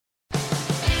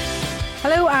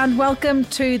Hello and welcome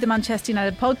to the Manchester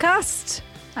United podcast.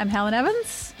 I'm Helen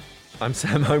Evans. I'm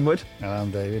Sam Homewood. And I'm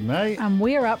David May. And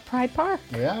we're at Pride Park.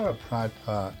 We are at Pride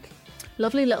Park.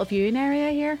 Lovely little viewing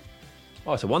area here.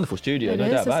 Oh, it's a wonderful studio, It no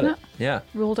is, doubt about isn't it. Yeah.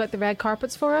 Rolled out the red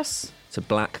carpets for us. It's a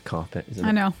black carpet, isn't it?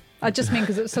 I know. I just mean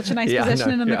because it was such a nice Yeah, I know,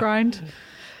 positioning on the yeah. ground.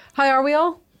 How are we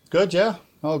all? Good, yeah.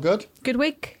 All good. Good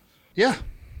week? Yeah.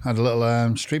 Had a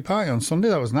little street party on Sunday.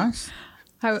 That was nice.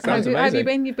 How Sounds have you amazing.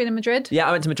 been? You've been in Madrid? Yeah,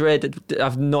 I went to Madrid.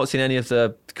 I've not seen any of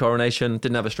the coronation.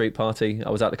 Didn't have a street party.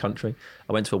 I was out the country.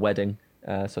 I went to a wedding.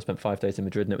 So I spent 5 days in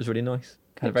Madrid and it was really nice.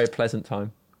 Had a very pleasant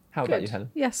time. How about you,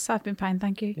 Helen? Yes, I've been fine,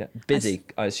 thank you. Yeah, busy,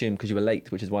 I assume, because you were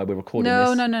late, which is why we're recording No,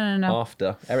 this no.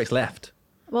 after Eric's left.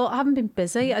 Well, I haven't been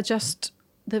busy.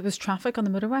 There was traffic on the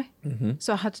motorway. Mm-hmm.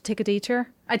 So I had to take a detour.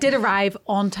 I did arrive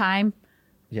on time.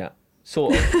 Yeah,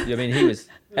 sort of. I mean, he was...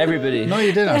 Everybody... No,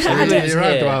 you didn't actually. Everybody was You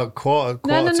arrived here. about quarter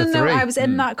No. to 3. I was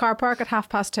in that car park at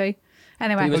 2:30.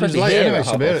 Anyway. He was It was supposed to be late here anyway, at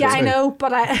so be half it. Yeah, past I two. know,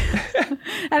 but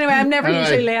anyway, I'm never Anyway,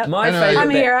 usually late. My Anyway, favourite I'm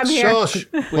bit... here, I'm here. Shush.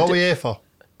 What were you here for?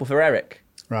 Well, for Eric.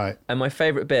 Right. And my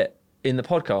favourite bit in the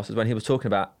podcast was when he was talking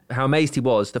about how amazed he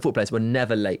was. The football players were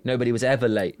never late. Nobody was ever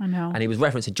late. I know. And he was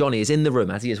referencing Johnny is in the room,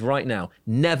 as he is right now,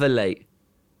 never late.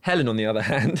 Helen, on the other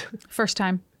hand... First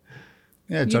time.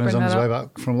 Yeah, You Johnny's bring on his that way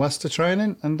back from Leicester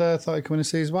training and thought he'd come in and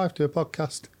see his wife, do a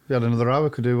podcast. If we had another hour,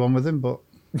 could do one with him, but,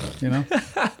 you know,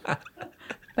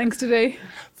 Thanks today.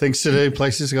 things to do,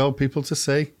 places to go, people to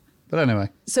see. But anyway,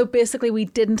 So basically, we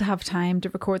didn't have time to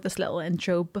record this little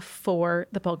intro before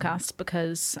the podcast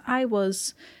because I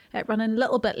was running a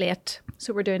little bit late.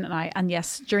 So we're doing it now. And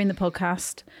yes, during the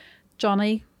podcast,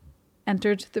 Johnny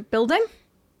entered the building.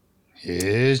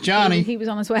 here's Johnny. He was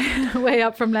on his way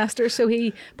up from Leicester, so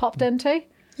he popped in too.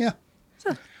 Yeah.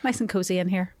 So nice and cozy in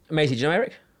here. Maisie, do you know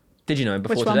Eric? Did you know him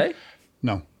before Which one? today?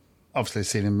 No. Obviously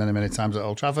seen him many, many times at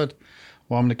Old Trafford,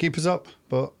 warming the keepers up,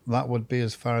 but that would be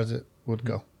as far as it would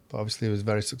go. But obviously he was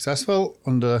very successful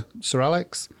under Sir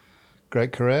Alex,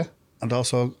 great career, and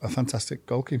also a fantastic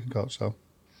goalkeeping coach. So,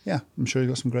 yeah, I'm sure he's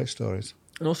got some great stories.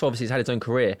 And also, obviously, he's had his own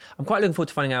career. I'm quite looking forward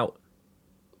to finding out,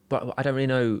 but I don't really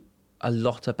know a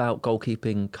lot about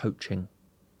goalkeeping coaching.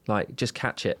 Like, just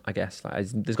catch it, I guess. Like,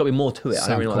 there's got to be more to it. I Sam,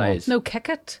 don't really know what come that on. is. No, kick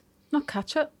it. Not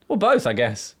catch it. Well, both, I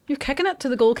guess. You're kicking it to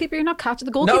the goalkeeper. You're not catching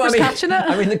the goalkeeper's catching it.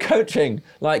 I mean the coaching.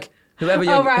 Like, whoever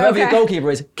your okay.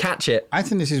 goalkeeper is, catch it. I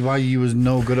think this is why you was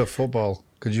no good at football,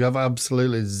 because you have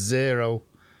absolutely zero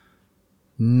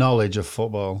knowledge of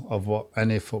football, of what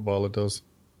any footballer does.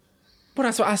 Well,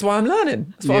 that's why I'm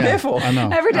learning. That's what I'm Yeah, here for. I know.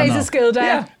 Every I day's know. a school day.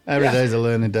 Yeah. Every day's a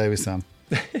learning day with Sam.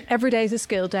 Every day is a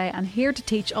school day, and here to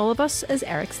teach all of us is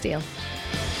Eric Steele.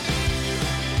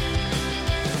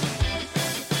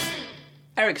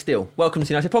 Eric Steele, welcome to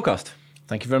the United Podcast.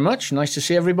 Thank you very much. Nice to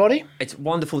see everybody. It's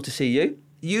wonderful to see you.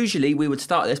 Usually we would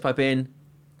start this by being,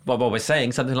 well, we're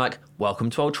saying something like, welcome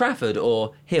to Old Trafford,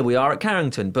 or here we are at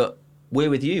Carrington, but we're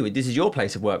with you. This is your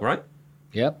place of work, right?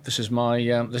 Yep, this is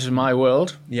my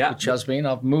world. Yeah. Which has been.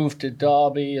 I've moved to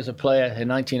Derby as a player in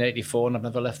 1984, and I've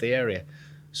never left the area.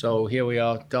 So here we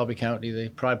are, Derby County, the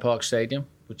Pride Park Stadium,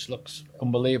 which looks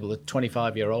unbelievable. A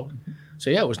 25-year-old. So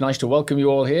yeah, it was nice to welcome you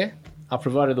all here. I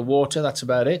provided the water. That's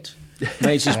about it.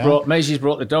 Maisie's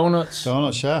brought the donuts.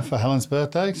 Donut chef for Helen's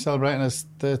birthday, celebrating his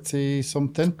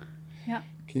 30-something. Yeah.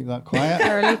 Keep that quiet.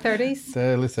 Early 30s. The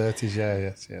early 30s,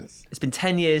 yeah, yes. It's been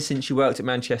 10 years since you worked at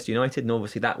Manchester United, and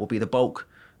obviously that will be the bulk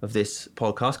of this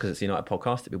podcast because it's a United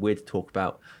podcast. It'd be weird to talk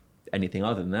about anything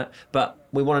other than that. But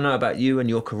we want to know about you and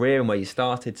your career and where you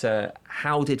started. So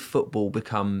how did football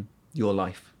become your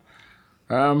life?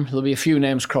 There'll be a few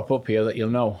names crop up here that you'll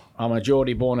know. I'm a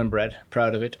Geordie born and bred,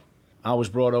 proud of it. I was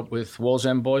brought up with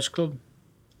Wallsend Boys Club,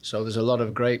 so there's a lot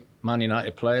of great Man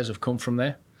United players have come from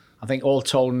there. I think all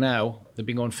told now, they've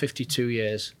been going 52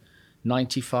 years,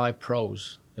 95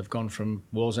 pros have gone from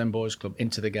Wallsend Boys Club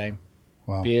into the game.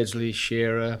 Wow. Beardsley,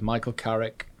 Shearer, Michael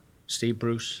Carrick, Steve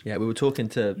Bruce. Yeah, we were talking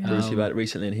to Brucey about it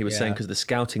recently, and he was saying because the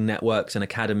scouting networks and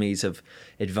academies have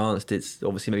advanced, it's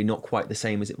obviously maybe not quite the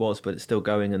same as it was, but it's still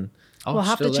going. And Oh, We'll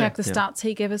have to still check there. the stats.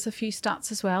 He gave us a few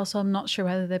stats as well, so I'm not sure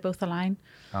whether they both align.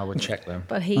 I would check them.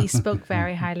 But he spoke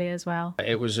very highly as well.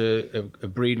 It was a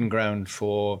breeding ground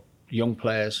for young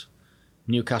players.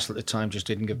 Newcastle at the time just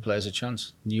didn't give players a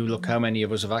chance. You look how many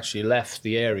of us have actually left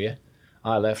the area.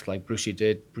 I left like Brucey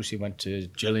did. Brucey went to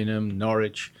Gillingham,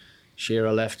 Norwich.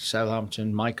 Shearer left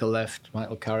Southampton. Michael left,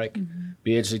 Michael Carrick.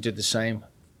 Beardsley did the same.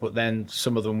 But then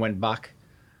some of them went back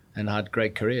and had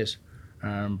great careers.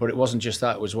 But it wasn't just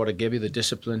that. It was what it gave you, the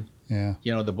discipline. Yeah.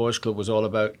 You know, the boys club was all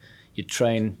about you'd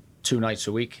train 2 nights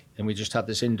a week and we just had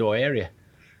this indoor area.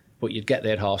 But you'd get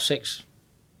there at 6:30.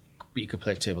 But you could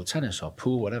play table tennis or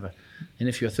pool, whatever. And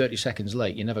if you're 30 seconds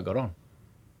late, you never got on.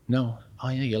 No, oh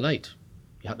yeah, you're late.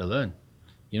 You had to learn.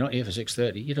 You're not here for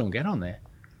 6:30. You don't get on there.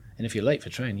 And if you're late for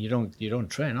training, you don't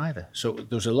train either. So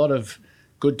there's a lot of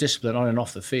good discipline on and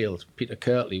off the field. Peter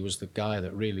Kirtley was the guy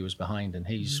that really was behind, and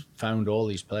he's found all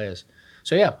these players.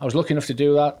 So yeah, I was lucky enough to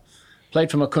do that.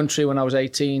 Played for my country when I was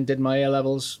 18, did my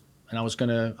A-levels, and I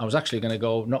was actually going to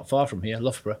go not far from here,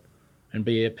 Loughborough, and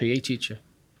be a PE teacher.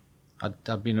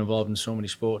 I'd been involved in so many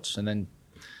sports, and then,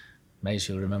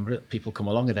 Maisie will remember it, people come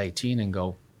along at 18 and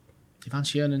go, do you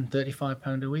fancy earning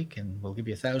 £35 a week and we'll give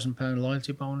you £1,000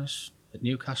 loyalty bonus at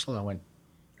Newcastle? I went,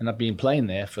 and I'd been playing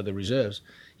there for the reserves.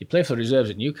 You play for the reserves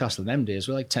at Newcastle in them days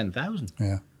were like 10,000.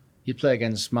 Yeah. You'd play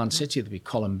against Man City, there'd be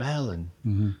Colin Bell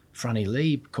and Franny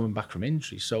Lee coming back from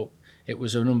injury. So it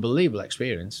was an unbelievable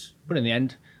experience. But in the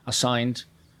end, I signed,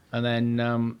 and then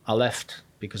I left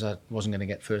because I wasn't going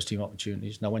to get first-team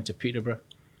opportunities. And I went to Peterborough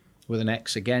with an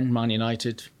ex again, Man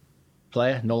United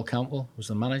player, Noel Campbell was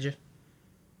the manager.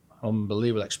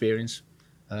 Unbelievable experience.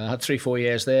 I had 3-4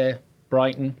 years there.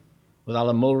 Brighton with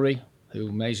Alan Mulry,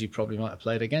 who Maisie probably might have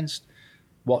played against.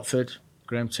 Watford,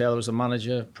 Graham Taylor was the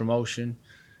manager, promotion.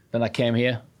 Then I came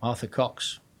here, Arthur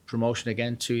Cox, promotion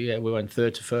again, 2 years. We went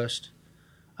third to first.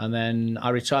 And then I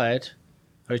retired.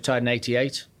 I retired in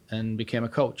 88 and became a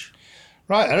coach.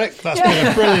 Right, Eric, that's been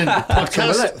a brilliant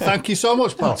podcast. Thank you so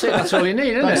much, Paul. That's all you need,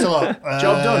 isn't Thanks it? a lot.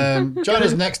 Job done. Join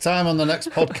us next time on the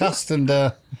next podcast and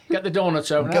Get the donuts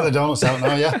out now. get the donuts out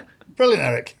now, yeah. Brilliant,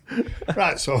 Eric.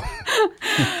 Right, so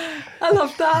I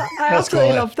love that. I That's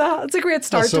absolutely cool, love that. It's a great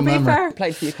start, That's to some be memory. fair.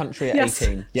 Played for your country at Yes.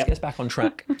 18. Let's get us back on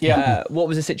track. Yeah. What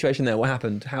was the situation there? What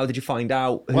happened? How did you find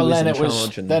out? Who Well, was then in it was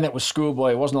charge? then it was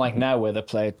schoolboy. It wasn't like now where they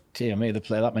play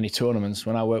that many tournaments.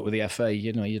 When I worked with the FA,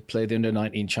 you'd play the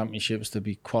under-19 championships. There'd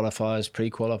be qualifiers,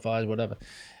 pre-qualifiers, whatever.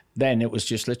 Then it was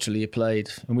just literally you played,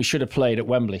 and we should have played at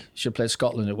Wembley. Should have played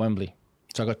Scotland at Wembley.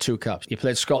 So I got 2 caps. You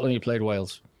played Scotland, you played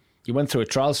Wales. You went through a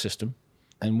trial system,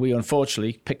 and we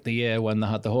unfortunately picked the year when they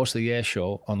had the Horse of the Year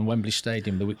show on Wembley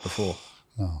Stadium the week before.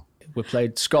 Oh. We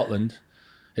played Scotland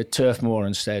at Turf Moor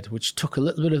instead, which took a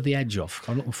little bit of the edge off.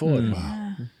 I'm looking forward.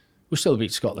 We still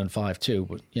beat Scotland 5-2,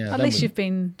 but yeah. At then least you've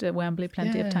been to Wembley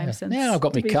plenty of times since. Yeah, I've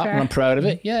got my to be cap fair. and I'm proud of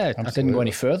it. Yeah, I didn't go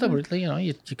any Absolutely. further, but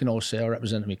you can always say I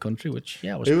represented my country, which,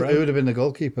 yeah, I was who proud. would have been the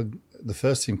goalkeeper, the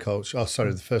first team coach? Oh,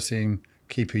 sorry, the first team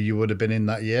keeper you would have been in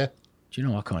that year? Do you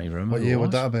know, I can't even remember. What who year it would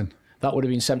was. that have been? That would have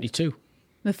been 72.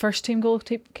 The first team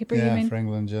goalkeeper, you Yeah, mean? for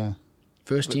England, yeah.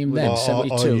 First team then,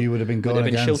 72. Or you would have been Would going have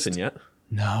been against. Shilton yet?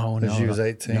 No, As you was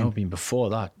 18. No, been before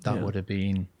that. That Yeah. would have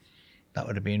been,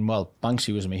 well,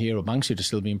 Banksy was my hero. Banksy would have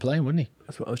still been playing, wouldn't he?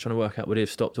 That's what I was trying to work out. Would he have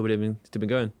stopped or would he have still been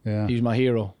going? Yeah. He was my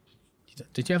hero.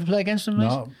 Did you ever play against him, mate?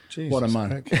 No, Jesus What a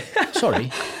man. Christ.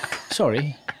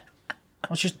 Sorry. I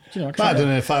was just, Might have trying done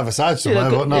to, it 5-a-side somewhere,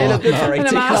 but no. you look good no. for In a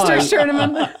 18. Masters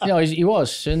tournament. he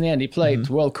was. In the end, he played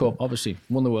World Cup, obviously,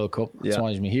 won the World Cup. That's Yeah.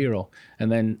 why he's my hero. And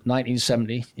then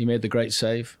 1970, he made the great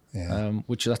save, Yeah.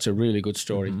 which that's a really good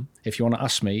story. If you want to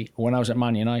ask me, when I was at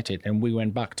Man United and we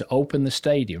went back to open the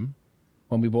stadium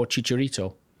when we bought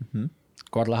Chicharito,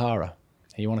 Guadalajara.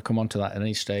 You want to come on to that at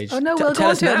any stage? Oh, no, we'll Tell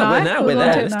go us to it now. now. We're We'll go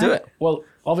there. to Let's now. do it. Well,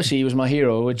 obviously he was my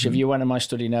hero, which if you went in my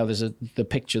study now, there's the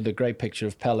picture, the great picture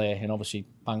of Pele and obviously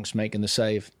Banks making the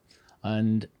save.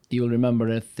 And you'll remember,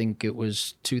 I think it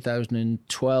was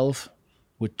 2012,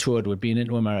 we'd toured, we'd been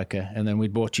into America, and then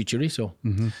we'd bought Chicharito.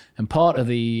 And part of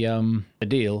the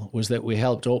deal was that we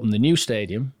helped open the new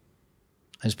stadium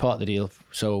as part of the deal.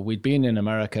 So we'd been in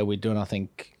America, we'd done, I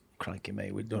think, crikey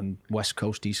mate, we'd done West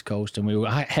Coast, East Coast, and we were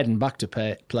heading back to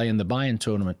play in the Bayern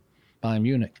tournament, Bayern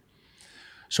Munich.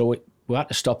 So we had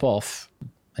to stop off,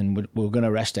 and we were going to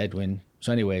arrest Edwin.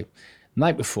 So anyway,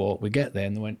 night before, we get there,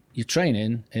 and they went, you're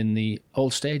training in the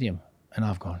old stadium. And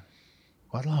I've gone,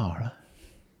 Guadalajara,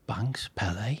 Banks,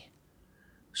 Pele.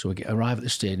 So we arrive at the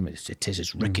stadium, it's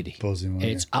rickety. buzzing,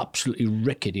 wasn't It's absolutely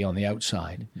rickety on the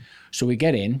outside. So we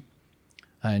get in,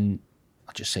 and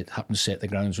I just happened to say at the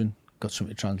groundsman, got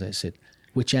something to translate, said,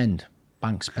 which end?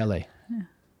 Banks, Pele.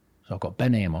 So I've got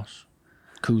Ben Amos,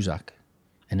 Kuzak,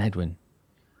 and Edwin.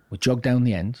 We jog down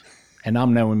the end, and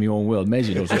I'm now in my own world.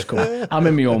 Maisie knows what's coming. I'm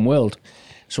in my own world.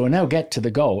 So I now get to the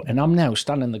goal, and I'm now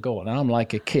standing in the goal, and I'm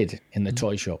like a kid in the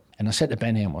toy shop. And I said to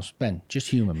Ben Amos, Ben, just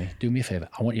humour me, do me a favour.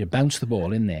 I want you to bounce the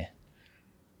ball in there.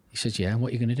 He says, yeah,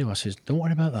 what are you going to do? I says, don't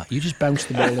worry about that. You just bounce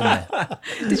the ball in there.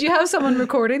 Did you have someone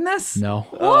recording this? No.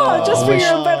 Oh, just for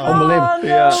your bit. Unbelievable. Oh,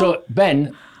 no. So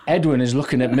Edwin is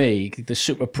looking at me, the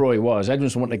super pro he was.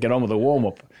 Edwin's wanting to get on with the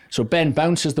warm-up. So Ben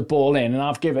bounces the ball in, and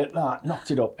I've given it that,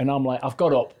 knocked it up. And I'm like, I've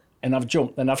got up, and I've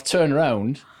jumped, and I've turned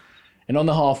around, and on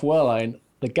the halfway line,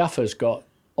 the gaffer's got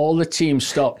all the team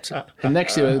stopped. And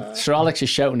next to her, Sir Alex is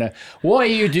shouting at her, "What are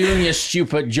you doing, you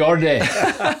stupid Geordie?"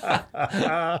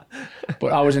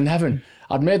 But I was in heaven.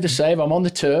 I'd made the save. I'm on the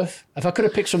turf. If I could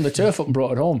have picked some of the turf up and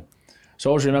brought it home. So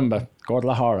I always remember, God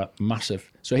Lahara,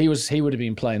 massive. So he would have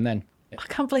been playing then. I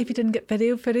can't believe you didn't get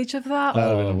video footage of that.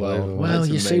 Oh, Well,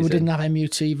 you see, we didn't have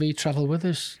MUTV travel with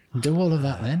us and do all of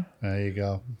that then. There you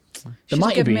go. There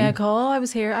might have Give me a been. call. I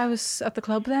was here. I was at the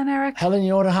club then, Eric. Helen, you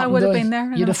know what happened? I would have though? been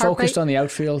there in You'd a have focused heartbeat. on the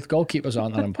outfield. Goalkeepers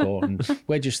aren't that important.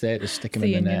 We're just there to stick them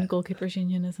The in the Union net. Goalkeepers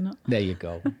Union, isn't it? There you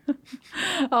go.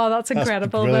 Oh, that's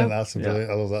incredible. Brilliant. Though. That's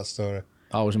brilliant. I love that story.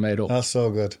 I was made up. That's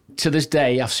so good. To this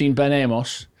day, I've seen Ben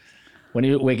Amos. When he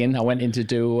was at Wigan, I went in to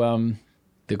do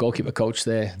the goalkeeper coach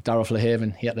there, Darrell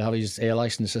Flahaven. He had to have his air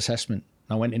licence assessment.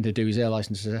 I went in to do his air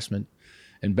licence assessment.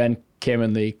 And Ben came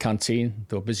in the canteen.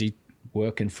 They were busy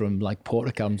working from like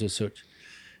porter cabins and such.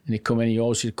 And he'd come in, he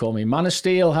always would call me, "Man of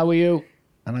Steele, how are you?"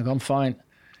 And I go, "I'm fine."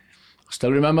 I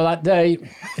still remember that day.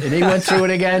 And he went through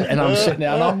it again. And I'm sitting there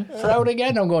and I'm proud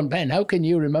again. I'm going, "Ben, how can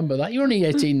you remember that? You're only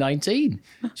 18, 19.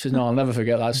 He says, "No, I'll never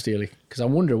forget that, Steely, because I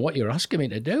wonder what you're asking me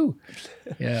to do."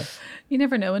 Yeah. You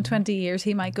never know. In 20 years,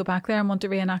 he might go back there and want to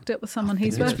reenact it with someone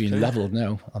he's It's with. been levelled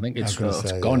now. I think it's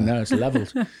say, gone yeah. now. It's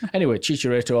levelled. Anyway,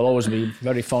 Chicharito will always be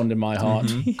very fond in my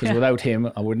heart because without him,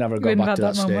 I would never go Wouldn't back to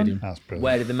have that that moment. stadium. That's brilliant.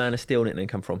 Where did the Man of Steel nickname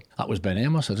come from? That was Ben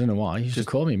Amos. I don't know why. He used to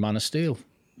call me Man of Steel.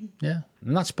 Yeah.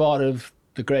 And that's part of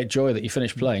the great joy that you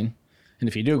finish playing. And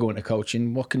if you do go into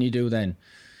coaching, what can you do then?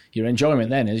 Your enjoyment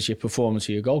then is your performance of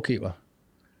your goalkeeper.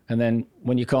 And then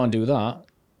when you can't do that,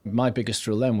 my biggest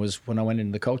thrill then was when I went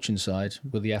into the coaching side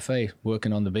with the FA,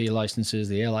 working on the B licences,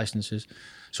 the A licences.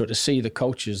 So to see the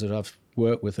coaches that I've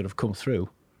worked with that have come through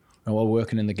and all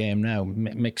working in the game now,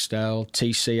 Mick Steele,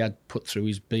 TC I'd put through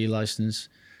his B licence.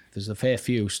 There's a fair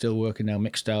few still working now.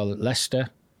 Mick Steele at Leicester,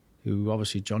 who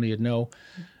obviously Johnny would know.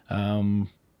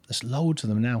 There's loads of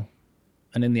them now.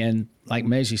 And in the end, like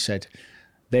Maisie said,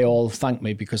 they all thank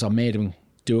me because I made them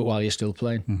do it while you're still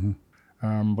playing.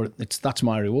 Mm-hmm. But that's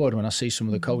my reward when I see some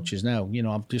of the coaches now. You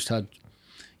know, I've just had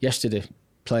yesterday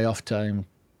playoff time.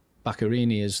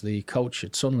 Baccarini is the coach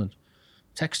at Sunderland.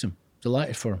 Text him,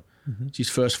 delighted for him. Mm-hmm. It's his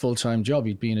first full-time job.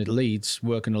 He'd been at Leeds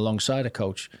working alongside a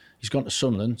coach. He's gone to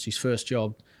Sunderland. It's his first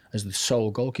job as the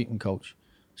sole goalkeeping coach.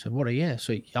 I said, "What a year!"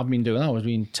 So I've been doing that. I've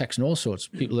been texting all sorts.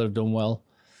 People that have done well.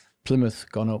 Plymouth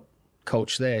gone up,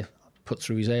 coach there, put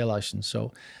through his A licence.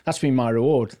 So that's been my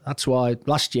reward. That's why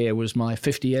last year was my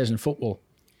 50 years in football.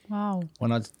 Wow.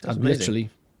 When I'd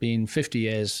literally been 50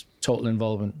 years total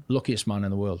involvement, luckiest man in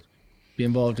the world. Be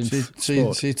involved in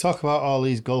sport. So you talk about all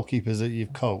these goalkeepers that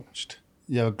you've coached.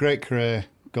 You have a great career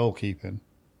goalkeeping,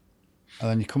 and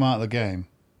then you come out of the game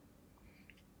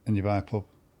and you buy a pub.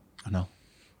 I know.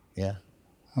 Yeah.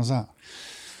 How's that?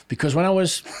 Because when I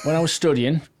was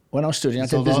studying, I did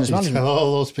business You management. tell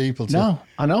all those people to. No,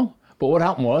 I know. But what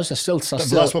happened was, I still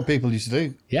That's what people used to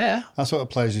do. yeah. That's what the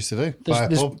players used to do. Buy a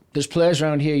pub. There's players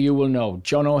around here you will know.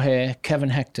 John O'Hare, Kevin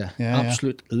Hector, Yeah, yeah.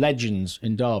 absolute legends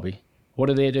in Derby.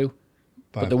 What do? Buy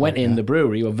But a they went pub, in, yeah. the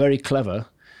brewery were very clever.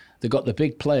 They got the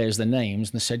big players, their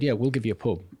names, and they said, "Yeah, we'll give you a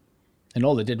pub." And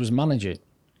all they did was manage it.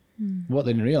 What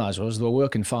they didn't realise was they were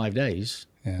working 5 days,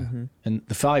 Yeah. and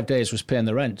the 5 days was paying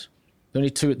the rent. The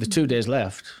 2 days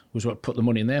left was what put the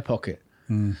money in their pocket.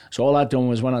 So all I'd done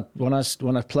was when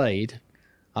I played,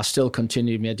 I still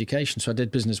continued my education. So I did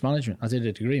business management. I did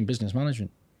a degree in business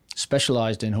management,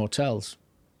 specialised in hotels.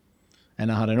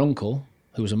 And I had an uncle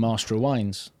who was a master of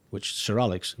wines, which Sir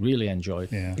Alex really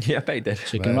enjoyed. Yeah. Yeah, I bet he did.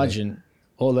 So you can imagine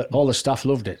all the staff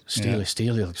loved it. Yeah.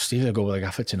 Steele will go with the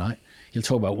gaffer tonight. He'll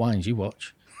talk about wines, you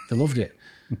watch. They loved it.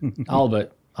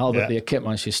 Albert, Yeah. the kit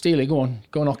man, says, "Steely, go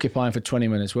and occupy him for 20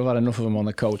 minutes. We've had enough of him on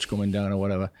the coach coming down or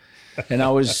whatever." And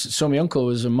so my uncle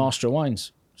was a master of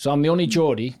wines. So I'm the only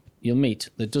Geordie you'll meet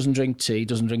that doesn't drink tea,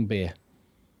 doesn't drink beer.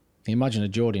 Can you imagine a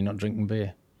Geordie not drinking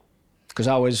beer? Because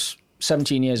I was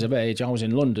 17 years of age, I was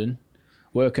in London,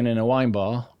 working in a wine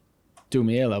bar, doing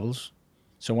my A-levels.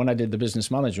 So when I did the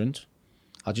business management,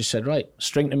 I just said, right,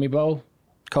 string to me bow,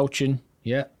 coaching,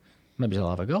 yeah, maybe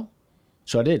I'll have a go.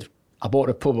 So I did. I bought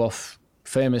a pub off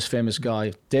famous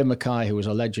guy, Dave Mackay, who was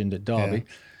a legend at Derby. Yeah.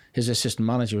 His assistant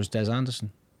manager was Des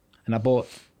Anderson. And I bought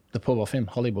the pub off him,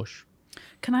 Hollybush.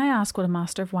 Can I ask what a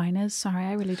master of wine is? Sorry,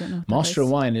 I really don't know what that Master is.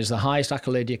 of wine is the highest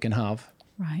accolade you can have,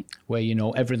 Right. where you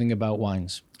know everything about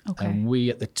wines. Okay. And we,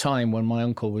 at the time when my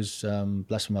uncle was,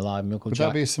 bless him alive, my Uncle Would Jack.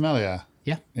 that be a sommelier?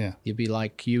 Yeah. Yeah. You'd be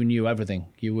like, you knew everything.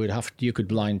 You could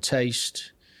blind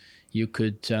taste, you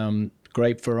could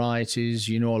grape varieties,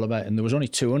 you know all about it. And there was only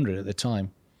 200 at the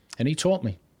time. And he taught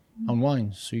me on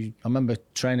wines. So I remember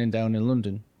training down in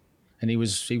London, and he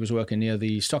was working near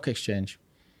the stock exchange.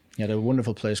 He had a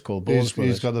wonderful place called Who's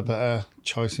Bowles. got the better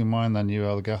choice in wine than you,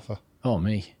 El Gaffer? Oh,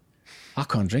 me. I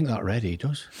can't drink that red, he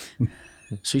does.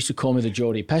 So he used to call me the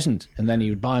Geordie peasant, and then he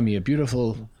would buy me a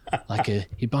beautiful,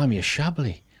 he'd buy me a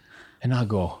Chablis. And I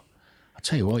go, I'll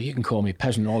tell you what, you can call me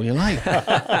peasant all you like.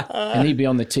 And he'd be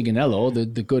on the Tiganello,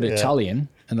 the good Italian,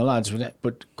 and the lads would,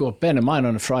 but bear in mind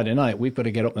on a Friday night, we've got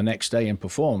to get up the next day and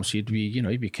perform. So you'd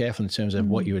be careful in terms of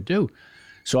what you would do.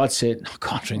 So I'd say, I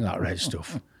can't drink that red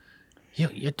stuff.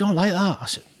 You don't like that? I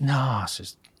said, no, I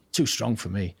said, too strong for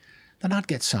me. Then I'd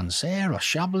get Sancerre or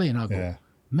Chablis, and I'd go,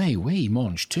 mais oui,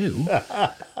 mange too.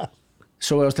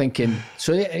 So I was thinking,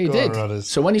 so he did. Rudders.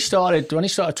 So when he started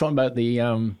talking about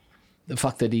the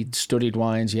fact that he'd studied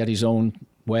wines, he had his own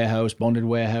warehouse, bonded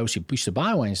warehouse. He used to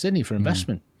buy wines, didn't he, for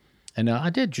investment? And I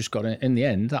did just got it. In the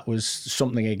end, that was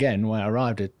something again when I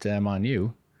arrived at Man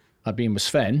U. I'd been with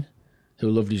Sven, who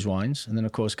loved his wines, and then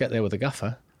of course get there with the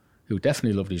gaffer, who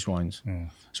definitely loved his wines.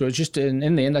 So it was just in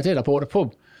the end, I bought a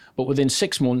pub. But within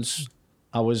 6 months,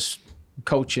 I was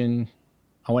coaching.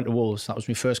 I went to Wolves. That was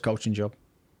my first coaching job,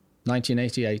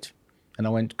 1988. And I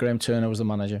went. Graham Turner was the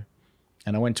manager,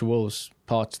 and I went to Wolves.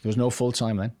 There was no full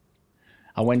time then.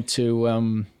 I went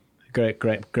to great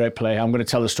player. I'm going to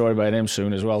tell the story about him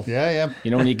soon as well. Yeah.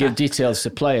 You know, when you give details to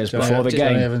players before the game.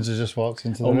 Johnny Evans has just walked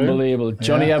into the Unbelievable. room.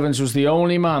 Johnny Evans was the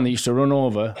only man that used to run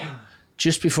over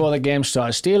just before the game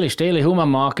started. Steele, who am I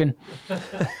marking?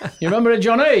 You remember it,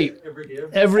 Johnny?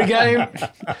 Every game.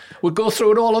 We'd go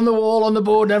through it all on the wall, on the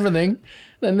board and everything.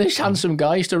 Then this handsome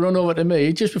guy used to run over to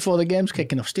me just before the game's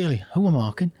kicking off. Steele, who am I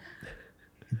marking?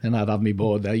 And I'd have me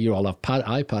board there. You all have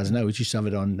iPads now. We just have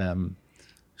it on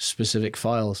specific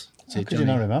files. How could you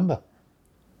not remember?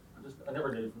 I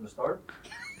never knew from the start.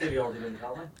 Maybe already didn't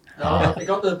tell me. No, it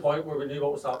got to the point where we knew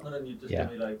what was happening, and you just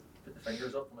give me put the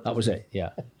fingers up. That was it.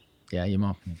 Yeah, you're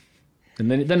marking.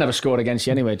 And then they never scored against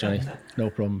you anyway, Johnny. No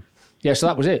problem. Yeah, so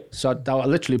that was it. So I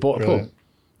literally bought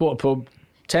a pub,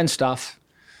 10 staff,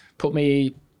 put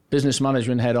me business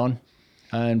management head on,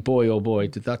 and boy, oh boy,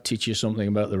 did that teach you something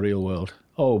about the real world.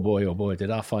 Oh boy, did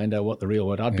I find out what the real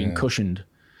world. I'd been cushioned.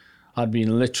 I'd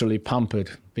been literally pampered,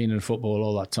 being in football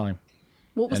all that time.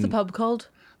 What was the pub called?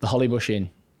 The Hollybush Inn.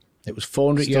 It was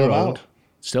 400-year-old.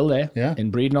 Still there. Yeah.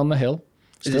 In Breedon on the Hill.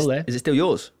 Still there. Is it still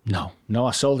yours? No,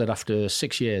 I sold it after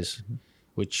 6 years,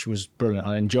 which was brilliant.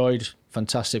 I enjoyed,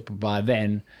 fantastic. But by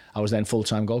then, I was then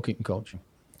full-time goalkeeping coach.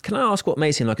 Can I ask what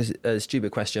may seem like a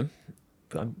stupid question,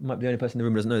 but I might be the only person in the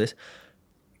room who doesn't know this.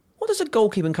 What does a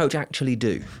goalkeeping coach actually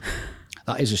do?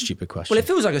 That is a stupid question. Well, it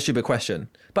feels like a stupid question,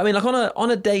 but I mean, like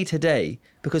on a day-to-day,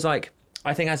 because like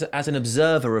I think as an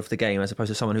observer of the game, as opposed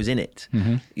to someone who's in it,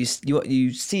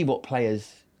 you see what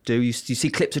players do. You see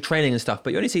clips of training and stuff,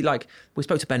 but you only see, like, we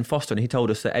spoke to Ben Foster and he told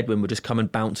us that Edwin would just come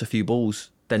and bounce a few balls,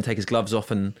 then take his gloves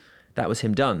off, and that was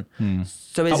him done.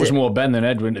 So that was more Ben than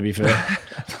Edwin, to be fair.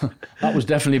 That was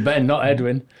definitely Ben, not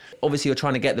Edwin. Obviously, you're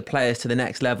trying to get the players to the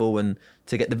next level and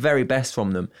to get the very best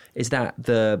from them. Is that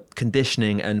the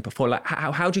conditioning and before? Like,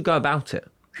 how do you go about it?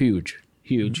 Huge.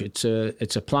 It's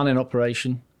a planning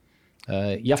operation.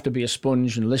 You have to be a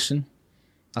sponge and listen.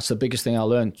 That's the biggest thing I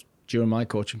learned during my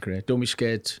coaching career. Don't be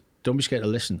scared. Don't be scared to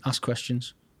listen. Ask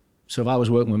questions. So if I was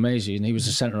working with Maisie and he was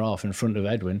the centre half in front of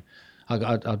Edwin,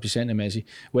 I'd be saying to Maisie,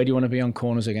 where do you want to be on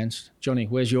corners against? Johnny,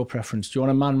 where's your preference? Do you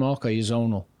want a man mark or your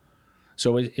zonal?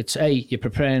 So it's you're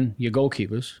preparing your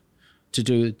goalkeepers to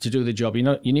do the job.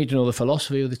 You need to know the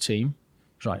philosophy of the team.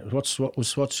 Right.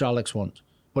 What's Alex want?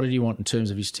 What did he want in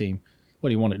terms of his team? What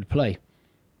he wanted to play.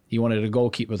 He wanted a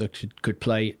goalkeeper that could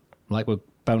play, like we're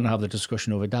bound to have the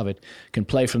discussion over David, can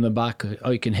play from the back,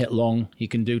 or he can hit long, he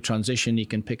can do transition, he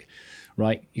can pick.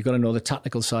 Right, you've got to know the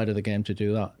tactical side of the game to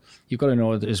do that. You've got to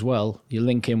know it as well. You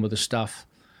link in with the staff.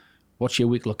 What's your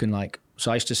week looking like?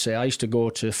 So I used to go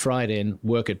to Friday and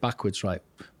work it backwards. Right,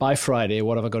 by Friday,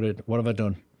 what have I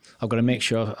done? I've got to make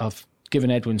sure I've given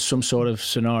Edwin some sort of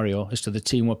scenario as to the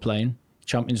team we're playing.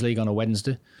 Champions League on a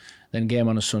Wednesday, then game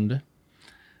on a Sunday.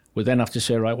 We then have to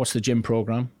say, right, what's the gym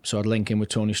program? So I'd link in with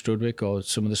Tony Strudwick or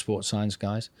some of the sports science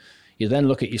guys. You then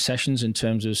look at your sessions in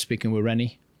terms of speaking with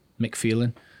Rennie, Mick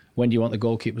Phelan. When do you want the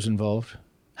goalkeepers involved?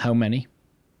 How many?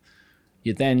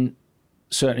 You then,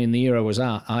 certainly in the era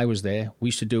I was there, we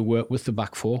used to do work with the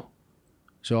back four.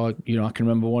 So, I can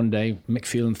remember one day Mick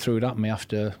Phelan threw it at me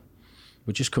after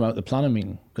we'd just come out of the planning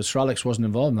meeting, because Sir Alex wasn't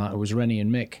involved in that. It was Rennie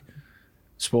and Mick,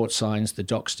 sports science, the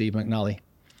doc, Steve McNally.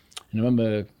 And I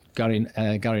remember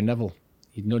Gary Neville,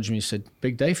 he nudged me and said,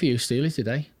 big day for you, Steele,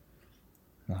 today.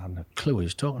 And I had no clue what he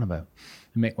was talking about.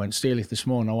 And Mick went, Steele, this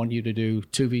morning I want you to do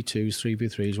 2v2s,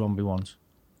 3v3s, 1v1s.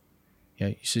 Yeah,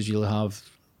 he says you'll have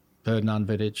Ferdinand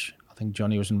Vidic, I think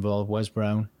Johnny was involved, Wes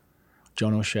Brown,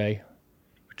 John O'Shea,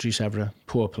 Dries Evra,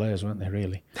 poor players, weren't they,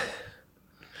 really?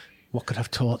 What could I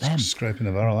have taught them? Scraping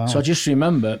the barrel out. So I just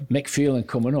remember Mick Phelan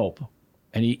coming up,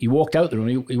 and he walked out the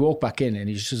room, he walked back in, and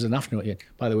he just says an afternoon again,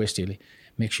 by the way, Steele,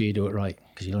 make sure you do it right,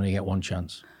 because you'll only get one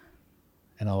chance.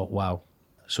 And I thought, wow.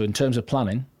 So in terms of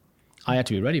planning, I had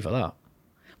to be ready for that.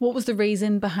 What was the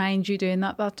reason behind you doing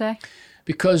that day?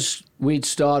 Because we'd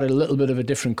started a little bit of a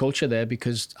different culture there,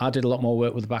 because I did a lot more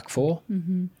work with the back four,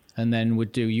 and then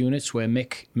we'd do units where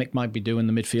Mick might be doing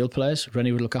the midfield players,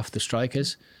 Rennie would look after the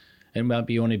strikers, and it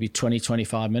might only be 20,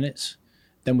 25 minutes.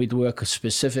 Then we'd work a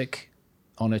specific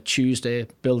on a Tuesday,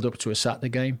 build up to a Saturday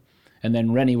game, and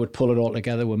then Rennie would pull it all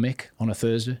together with Mick on a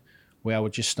Thursday, where I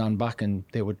would just stand back and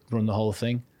they would run the whole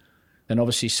thing. Then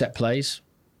obviously set plays,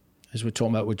 as we're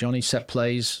talking about with Johnny, set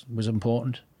plays was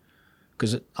important,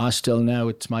 because I still know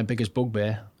it's my biggest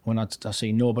bugbear when I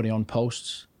see nobody on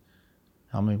posts.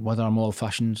 I mean, whether I'm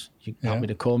old-fashioned, you can happy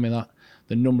to call me that.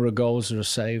 The number of goals that are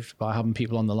saved by having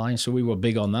people on the line. So we were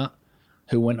big on that,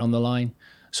 who went on the line.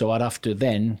 So I'd have to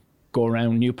then go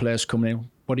around, new players coming in.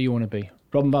 What do you want to be?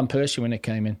 Robin Van Persie, when it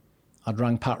came in, I'd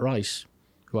rang Pat Rice,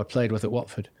 who I played with at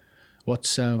Watford.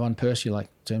 What's Van Persie like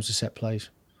in terms of set plays?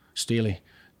 Steely,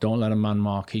 don't let him man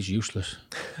mark. He's useless.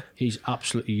 He's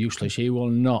absolutely useless. He will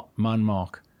not man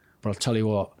mark. But I'll tell you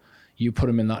what, you put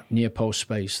him in that near post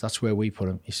space, that's where we put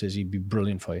him. He says he'd be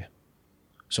brilliant for you.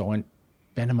 So I went,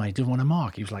 Benham, didn't want to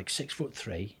mark. He was like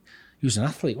 6'3". He was an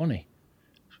athlete, wasn't he?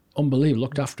 Unbelievable,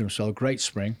 looked after himself, great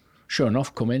spring. Sure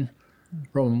enough, come in.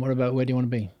 Robin, where do you want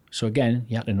to be? So again,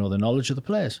 you had to know the knowledge of the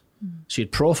players. So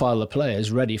you'd profile the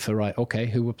players ready for, right, okay,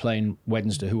 who were playing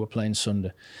Wednesday, who were playing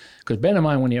Sunday. Because bear in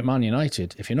mind, when you're at Man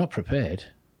United, if you're not prepared,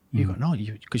 you go, no,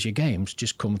 because your games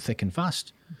just come thick and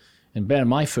fast. And bear in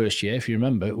my first year, if you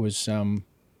remember, it was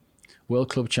World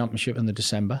Club Championship in the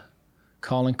December,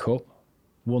 Carling Cup,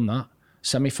 won that,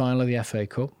 semi-final of the FA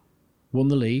Cup, won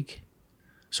the league.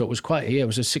 So it was it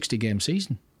was a 60-game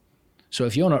season. So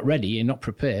if you're not ready, you're not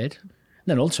prepared,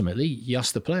 then ultimately you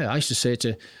ask the player. I used to say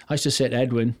to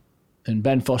Edwin, and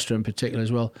Ben Foster in particular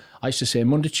as well, I used to say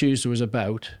Monday, Tuesday was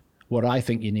about what I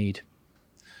think you need.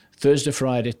 Thursday,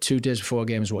 Friday, 2 days before a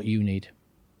game is what you need.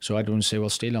 So Edwin would say, well,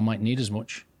 Steele, I might need as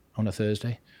much on a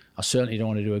Thursday. I certainly don't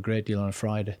want to do a great deal on a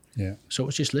Friday. Yeah. So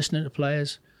it's just listening to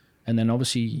players. And then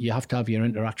obviously you have to have your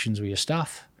interactions with your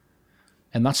staff.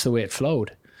 And that's the way it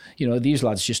flowed. You know, these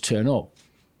lads just turn up,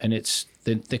 and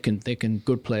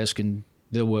good players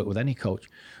they'll work with any coach.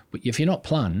 But if you're not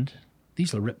planned,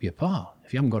 these will rip you apart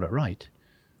if you haven't got it right.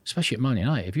 Especially at Man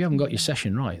United, if you haven't got your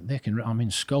session right, they can. I mean,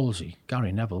 Scholesy,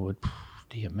 Gary Neville would,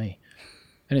 dear me.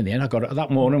 And in the end, I got it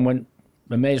that morning, went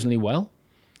amazingly well,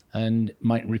 and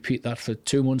might repeat that for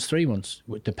 2 months, 3 months.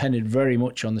 It depended very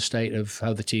much on the state of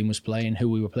how the team was playing, who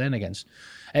we were playing against.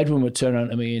 Edwin would turn around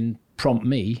to me and prompt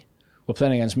me. We're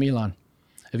playing against Milan.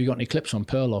 Have you got any clips on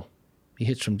Pirlo? He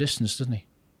hits from distance, doesn't he?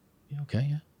 Yeah, okay,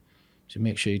 yeah. So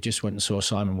make sure you just went and saw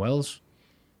Simon Wells.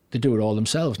 They do it all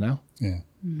themselves now. Yeah.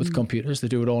 With computers, they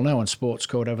do it all now on sports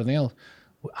code, everything else.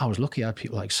 I was lucky I had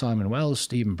people like Simon Wells,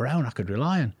 Stephen Brown I could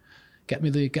rely on. Get me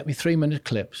 3-minute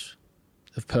clips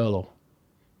of Pirlo.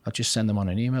 I'd just send them on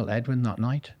an email to Edwin that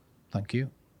night. Thank you.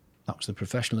 That was the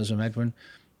professionalism of Edwin.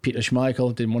 Peter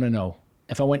Schmeichel didn't want to know.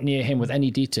 If I went near him with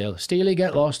any detail, Steely,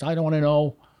 get lost, I don't want to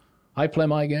know. I play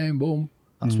my game, boom.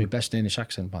 That's my best Danish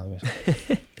accent, by the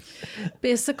way.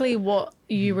 Basically, what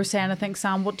you were saying, I think,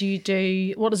 Sam, what do you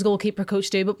do? What does a goalkeeper coach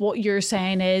do? But what you're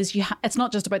saying is it's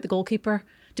not just about the goalkeeper.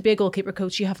 To be a goalkeeper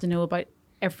coach, you have to know about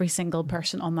every single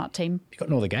person on that team. You got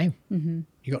to know the game. Mm-hmm.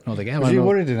 You got to know the game. Was you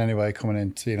worried in any way coming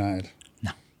into United?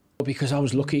 No. Because I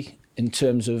was lucky in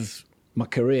terms of my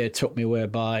career. It took me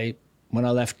whereby when I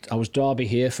left, I was Derby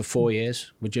here for 4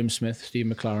 years with Jim Smith, Steve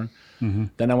McLaren. Mm-hmm.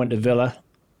 Then I went to Villa,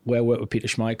 where I worked with Peter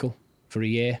Schmeichel for a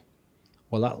year.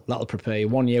 Well, that'll prepare you.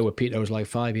 1 year with Peter was like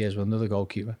 5 years with another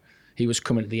goalkeeper. He was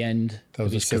coming at the end that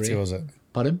was of his City, career. Was it?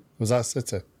 Pardon? Was that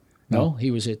City? No,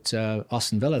 he was at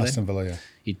Aston Villa then. Aston Villa, yeah.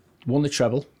 He won the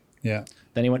treble. Yeah.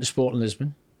 Then he went to Sporting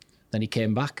Lisbon. Then he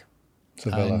came back. To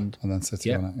Villa and then City,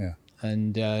 yeah. On it, yeah.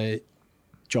 And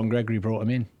John Gregory brought him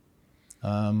in.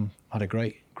 Had a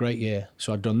great year.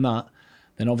 So I'd done that.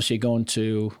 Then obviously going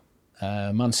to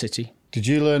Man City. Did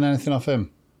you learn anything off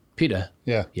him? Peter?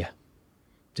 Yeah. Yeah.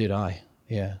 Did I?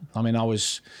 Yeah. I mean, I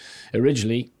was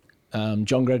originally,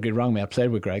 John Gregory rang me. I played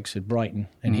with Greggs at Brighton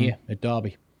and here at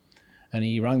Derby. And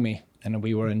he rang me and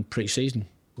we were in pre-season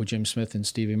with Jim Smith and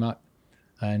Stevie Mack.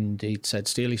 And he said,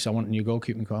 Steely, so I want a new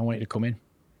goalkeeping coach. I want you to come in.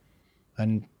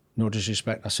 And no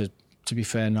disrespect, I said, to be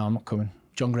fair, no, I'm not coming.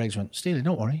 John Greggs went, Steely,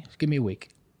 don't worry, give me a week.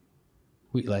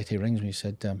 A week later, he rings me, he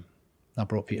said, I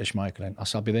brought Peter Schmeichel in. I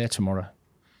said, I'll be there tomorrow.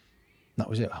 That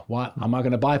was it. Why am I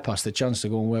going to bypass the chance to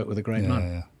go and work with a great man?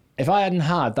 Yeah. If I hadn't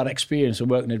had that experience of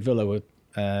working at Villa with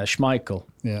Schmeichel,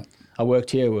 Yeah. I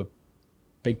worked here with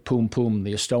Big Poom Poom,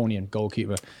 the Estonian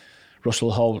goalkeeper,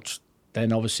 Russell Holt.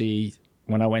 Then obviously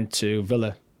when I went to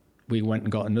Villa, we went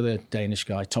and got another Danish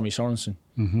guy, Tommy Sorensen,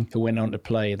 who went on to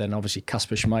play. Then obviously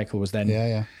Kasper Schmeichel was then.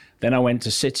 Yeah. Then I went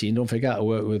to City, and don't forget I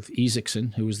worked with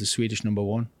Isaacson, who was the Swedish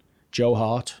 #1, Joe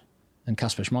Hart, and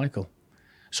Kasper Schmeichel.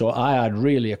 So I had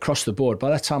really across the board. By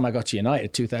the time I got to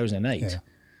United, 2008,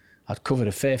 I'd covered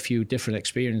a fair few different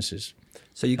experiences.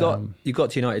 So you got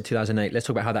to United 2008. Let's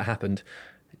talk about how that happened.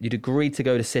 You'd agreed to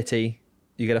go to City.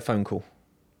 You get a phone call.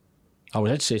 I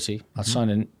was at City. I'd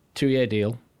signed a 2-year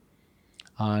deal,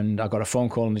 and I got a phone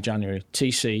call in January.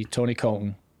 TC, Tony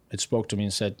Colton, had spoke to me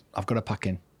and said, I've got to pack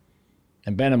in.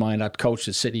 And bear in mind, I'd coached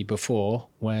at City before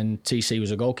when TC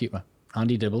was a goalkeeper.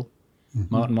 Andy Dibble,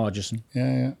 Martin Margerson.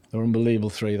 Yeah. They were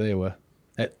unbelievable three, they were.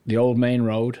 At the old main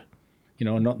road,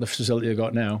 not the facility they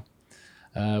got now,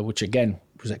 which again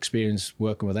was experience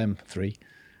working with them three.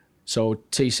 So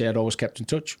TC had always kept in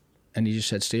touch, and he just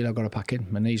said, Steele, I've got to pack in.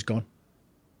 My knee's gone.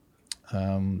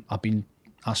 I've been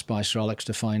asked by Sir Alex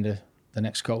to find the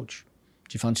next coach.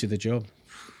 Do you fancy the job?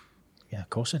 Yeah, of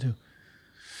course I do.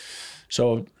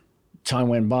 So time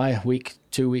went by, a week,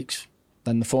 2 weeks,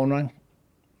 then the phone rang,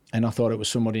 and I thought it was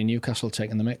somebody in Newcastle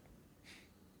taking the mick.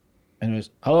 And it was,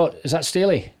 hello, is that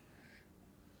Steele?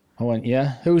 I went,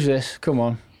 yeah, who's this? Come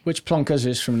on. Which plonker's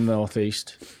this from the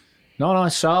northeast? No,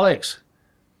 it's Sir Alex.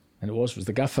 And it was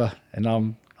the gaffer.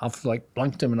 And I've like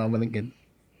blanked him, and I'm thinking,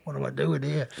 what am I doing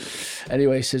here?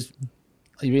 Anyway, he says,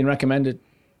 you've been recommended.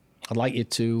 I'd like you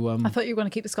to... I thought you were going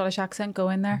to keep the Scottish accent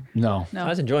going there. No. I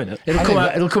was enjoying it.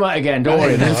 It'll come out again, don't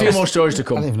worry. There's a few more stories to I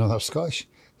come. didn't even know that was Scottish.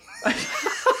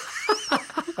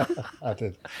 I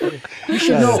did. You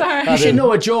should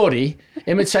know a Geordie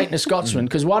imitating a Scotsman,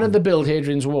 because why did they build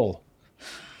Hadrian's Wall?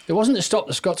 It wasn't to stop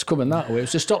the Scots coming that way, it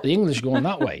was to stop the English going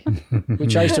that way,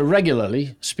 which I used to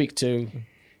regularly speak to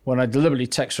when I deliberately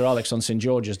text Sir Alex on St.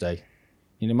 George's Day.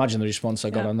 You can imagine the response I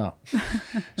got on that.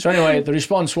 So anyway, the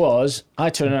response was,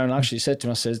 I turned around and actually said to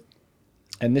him, I said,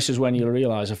 and this is when you'll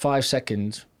realise, a 5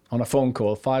 second, on a phone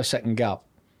call, 5 second gap.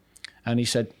 And he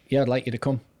said, yeah, I'd like you to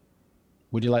come.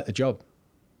 Would you like the job?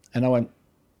 And I went,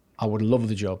 I would love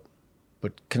the job,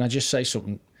 but can I just say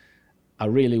something? I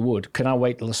really would. Can I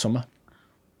wait till the summer?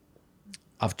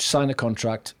 I've signed a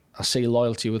contract. I see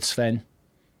loyalty with Sven.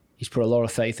 He's put a lot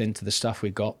of faith into the staff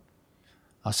we've got.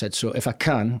 I said, so if I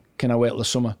can I wait till the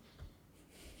summer?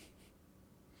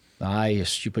 Aye, you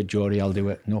stupid Geordie, I'll do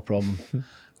it, no problem.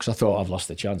 Because I thought I've lost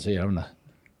the chance here, haven't I?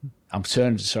 I'm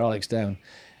turning Sir Alex down.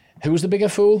 Who was the bigger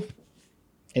fool?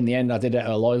 In the end, I did it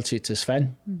out of loyalty to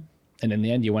Sven. And in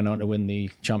the end, you went on to win the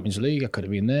Champions League. I could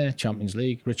have been there, Champions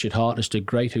League. Richard Hartness did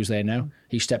great, who's there now.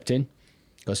 He stepped in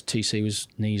because TC's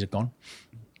knees are gone.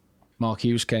 Mark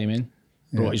Hughes came in,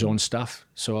 brought his own staff.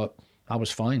 So I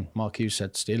was fine. Mark Hughes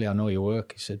said, Steele, I know your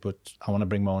work. He said, but I want to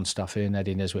bring my own staff in,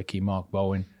 Eddie Neswicki, Mark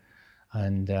Bowen,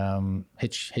 and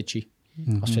Hitchy.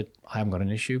 I said, I haven't got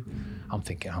an issue. I'm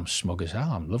thinking, I'm smug as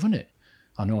hell. I'm loving it.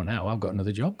 I know now I've got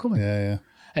another job coming. Yeah.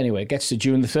 Anyway, it gets to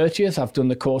June the 30th. I've done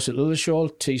the course at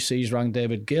Lilleshall. TC's rang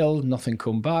David Gill. Nothing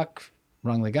come back.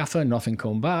 Rang the gaffer. Nothing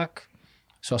come back.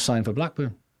 So I signed for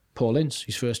Blackburn. Paul Ince,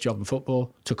 his first job in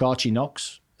football. Took Archie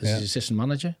Knox as his assistant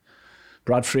manager.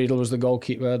 Brad Friedel was the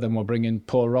goalkeeper. Then we're bringing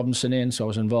Paul Robinson in. So I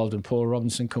was involved in Paul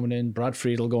Robinson coming in. Brad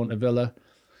Friedel going to Villa.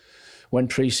 Went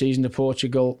pre-season to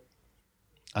Portugal.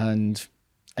 And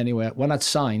anyway, when I'd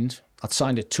signed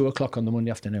at 2 o'clock on the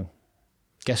Monday afternoon.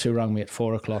 Guess who rang me at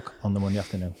 4 o'clock on the Monday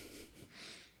afternoon?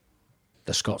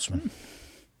 The Scotsman.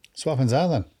 So what happens there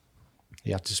then?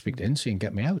 He had to speak to Ince and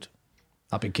get me out.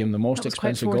 I became the most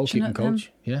expensive goalkeeping fortunate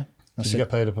coach. Yeah. Did you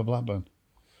get paid up at Blackburn?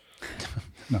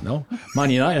 No. Man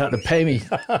United had to pay me.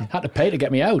 Had to pay to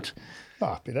get me out. Oh,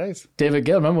 happy days. David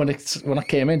Gill, remember when I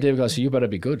came in, David Gill said, you better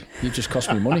be good. You just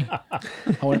cost me money.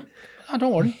 I went, oh,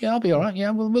 don't worry. Yeah, I'll be all right. Yeah,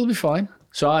 we'll be fine.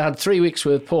 So I had 3 weeks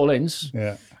with Paul Ince.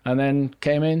 Yeah. And then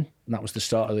came in, and that was the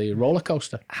start of the roller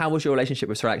coaster. How was your relationship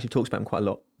with Sir Alex? You've talked about him quite a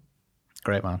lot.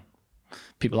 Great man.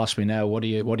 People ask me now, what do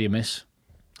you miss?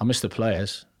 I miss the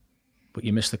players, but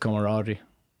you miss the camaraderie.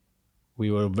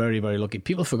 We were very, very lucky.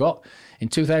 People forgot, in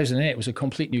 2008, it was a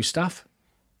complete new staff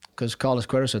because Carlos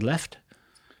Queiroz had left.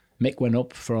 Mick went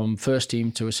up from first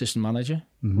team to assistant manager.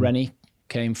 Rennie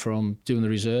came from doing the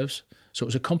reserves. So it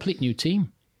was a complete new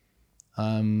team.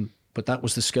 But that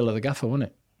was the skill of the gaffer,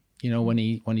 wasn't it? You know, when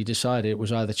he decided it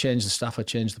was either change the staff or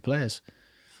change the players.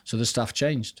 So the staff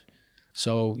changed.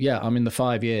 So, yeah, I mean, the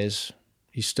 5 years,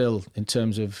 he's still, in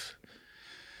terms of,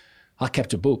 I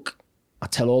kept a book. I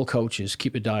tell all coaches,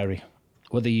 keep a diary.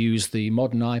 whether you use the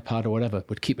modern iPad or whatever,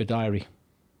 would keep a diary.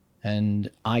 And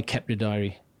I kept a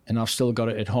diary, and I've still got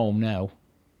it at home now,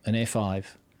 an A5.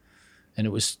 And it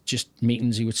was just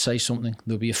meetings, he would say something.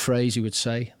 There'd be a phrase he would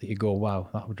say that you go, wow,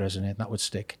 that would resonate, that would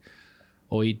stick.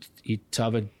 Or he'd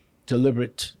have a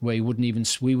deliberate way we wouldn't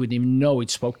even know he'd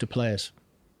spoke to players.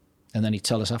 And then he'd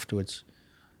tell us afterwards.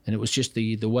 And it was just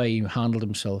the way he handled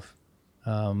himself.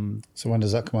 So when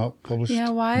does that come out, published? Yeah,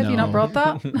 why have you not brought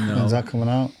that? No. When's that coming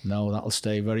out? No, that'll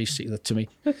stay very secret to me.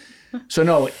 So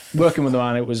no, working with the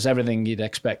man, it was everything you'd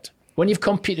expect. When you've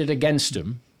competed against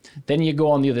him, then you go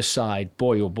on the other side,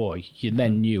 boy oh boy, you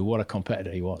then knew what a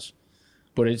competitor he was.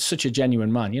 But it's such a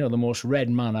genuine man, the most read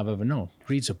man I've ever known.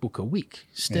 Reads a book a week,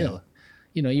 still.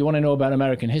 Yeah. You want to know about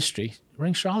American history,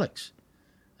 ring Sir Alex.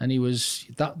 And he was,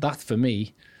 that for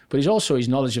me, but he's also his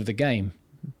knowledge of the game.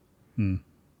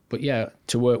 But yeah,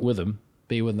 to work with him,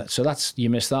 be with them. So you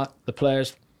miss that. The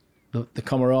players, the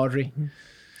camaraderie,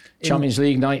 Champions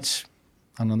League nights.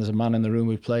 And then there's a man in the room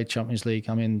who played Champions League.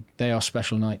 I mean, they are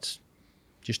special nights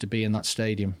just to be in that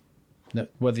stadium.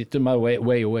 Whether it doesn't matter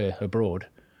way away abroad,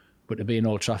 but to be in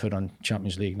Old Trafford on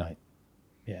Champions League night.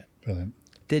 Yeah. Brilliant.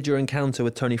 Did your encounter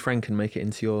with Tony Franken make it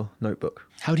into your notebook?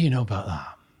 How do you know about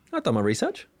that? I've done my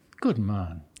research. Good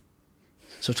man.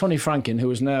 So Tony Franken,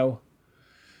 who is now...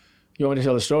 You want me to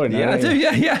tell the story now? Yeah, I do,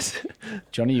 yes.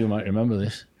 Johnny, you might remember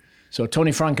this. So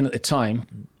Tony Franken at the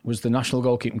time was the national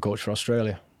goalkeeping coach for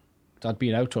Australia. I'd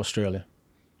been out to Australia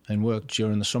and worked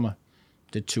during the summer.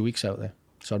 Did 2 weeks out there.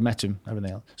 So I'd met him,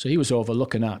 everything else. So he was over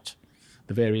looking at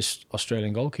the various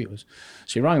Australian goalkeepers.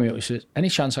 So he rang me up, he said, any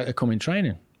chance I could come in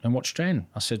training and watch training?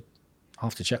 I said, I'll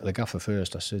have to check the gaffer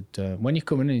first. I said, when you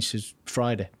coming in? He says,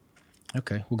 Friday.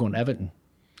 Okay, we're going to Everton.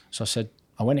 So I said,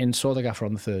 I went in, saw the gaffer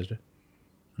on the Thursday.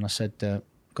 And I said,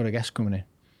 got a guest coming in.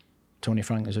 Tony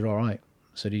Franken. I said, all right.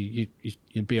 I said,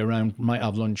 he'd be around, might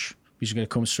have lunch. He's going to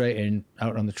come straight in,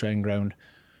 out on the training ground,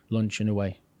 lunch and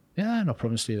away. Yeah, no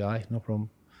problem, Steele. Aye, no problem.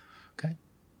 Okay.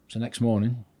 So next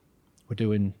morning, we've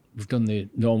done the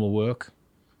normal work.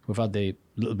 We've had the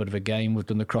little bit of a game. We've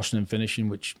done the crossing and finishing,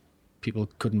 which people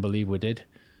couldn't believe we did.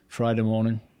 Friday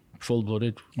morning,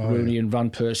 full-blooded. Rooney and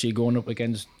Van Persie going up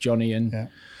against Johnny and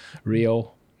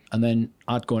Rio. And then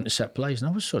I'd go into set plays, and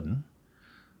all of a sudden,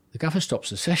 the gaffer stops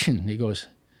the session. He goes,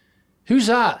 who's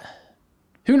that?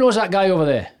 Who knows that guy over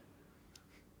there?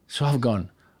 So I've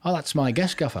gone, oh, that's my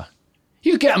guest gaffer.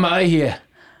 You get him out of here.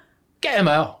 Get him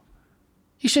out.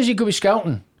 He says he could be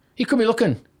scouting. He could be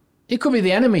looking. He could be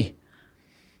the enemy.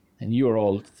 And you were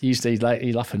all, he's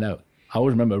laughing out. I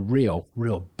always remember Rio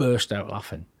burst out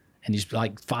laughing. And he's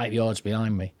like 5 yards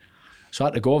behind me. So I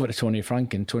had to go over to Tony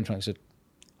Franken. Tony Franken said,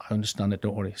 I understand it,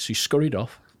 don't worry. So he scurried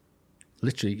off.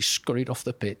 Literally, he scurried off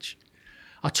the pitch.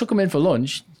 I took him in for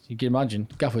lunch. You can imagine.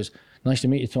 Gaffers, nice to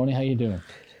meet you, Tony. How you doing?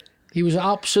 He was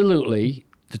absolutely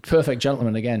the perfect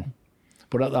gentleman again.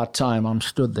 But at that time, I'm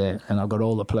stood there and I've got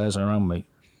all the players around me.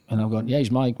 And I've gone, yeah,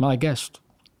 he's my guest.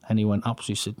 And he went,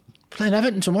 absolutely, said, playing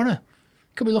Everton tomorrow.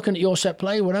 Could be looking at your set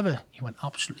play, whatever. He went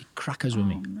absolutely crackers with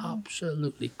me. No.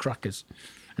 Absolutely crackers.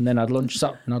 And then I'd lunch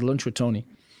with Tony.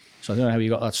 So I don't know how you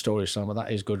got that story, Sam, but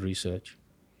that is good research.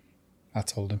 I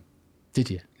told him. Did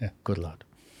you? Yeah. Good lad.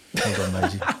 Well done,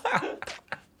 Maisie.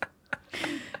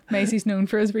 Maisie's known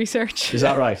for his research. Is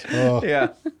that right? Oh, Yeah.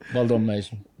 Well done,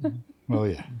 Maisie. well,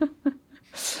 yeah.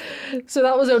 So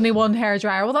that was only one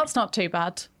hairdryer. Well, that's not too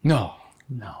bad. No.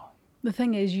 The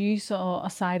thing is, you saw a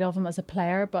side of him as a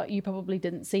player, but you probably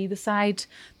didn't see the side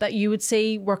that you would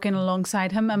see working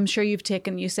alongside him. I'm sure you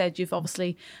said you've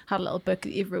obviously had a little book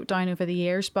that you've wrote down over the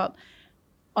years, but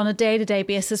on a day-to-day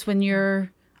basis, when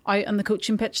you're out on the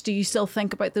coaching pitch, do you still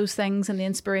think about those things and the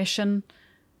inspiration?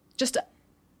 Just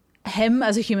him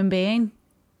as a human being?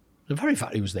 The very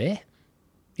fact he was there.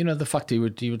 The fact he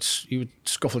would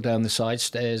scuffle down the side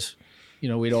stairs.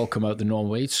 We'd all come out the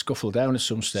normal way. He'd scuffle down at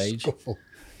some stage. Scuffle.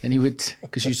 And he would,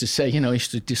 because he used to say, he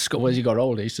used to, as he got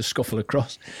older, he used to scuffle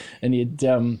across. And he'd,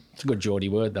 it's a good Geordie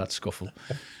word, that scuffle.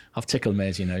 I've tickled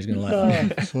Maisie now, he's going to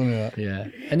laugh. It's funny that. Yeah.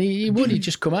 And he'd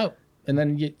just come out. And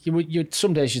then you'd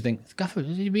some days you think, Gaffer,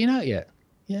 has he been out yet?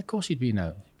 Yeah, of course he'd been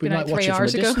out. We'd Been out 3 watch it from a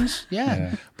hours ago. distance.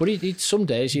 Yeah. But some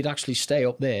days he'd actually stay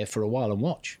up there for a while and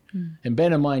watch. And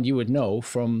bear in mind, you would know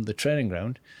from the training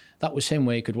ground, that was him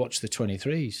where he could watch the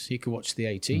 23s, he could watch the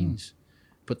 18s.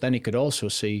 But then he could also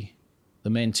see the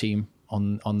main team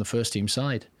on the first team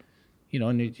side.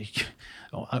 And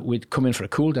we'd come in for a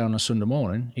cool down on Sunday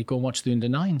morning, he'd go and watch the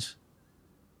under-9s.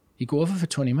 He'd go over for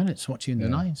 20 minutes, watch the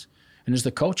under-9s. And as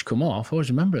the coach come off, I always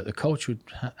remember it, the coach would,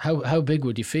 how big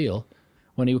would you feel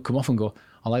when he would come off and go,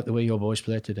 I like the way your boys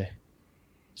played today.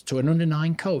 To an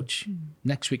under-9 coach,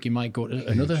 next week he might go to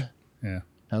another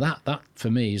Now that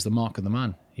for me is the mark of the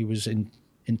man. He was in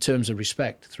terms of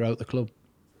respect throughout the club.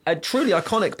 A truly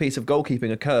iconic piece of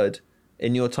goalkeeping occurred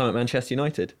in your time at Manchester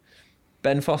United.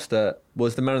 Ben Foster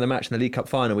was the man of the match in the League Cup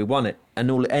final. We won it.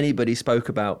 And all anybody spoke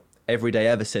about every day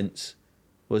ever since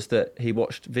was that he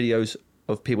watched videos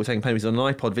of people taking penalties on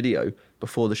an iPod video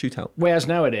before the shootout. Whereas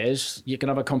nowadays, you can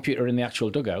have a computer in the actual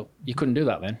dugout. You couldn't do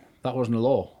that then. That wasn't the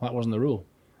law. That wasn't the rule.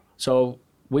 So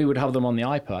we would have them on the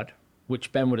iPad,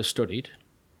 which Ben would have studied.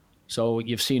 So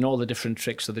you've seen all the different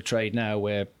tricks of the trade now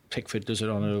where Pickford does it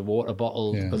on a water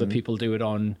bottle. Yeah. Other people do it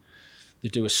on, they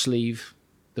do a sleeve.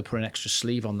 They put an extra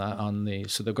sleeve on that,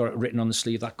 so they've got it written on the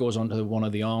sleeve. That goes onto one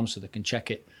of the arms so they can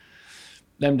check it.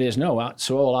 Them days, no.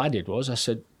 So all I did was I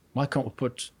said, why can't we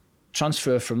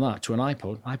transfer from that to an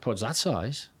iPod? iPod's that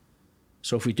size.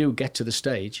 So if we do get to the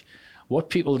stage, what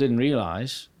people didn't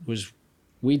realise was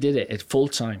we did it at full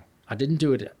time. I didn't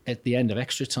do it at the end of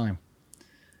extra time.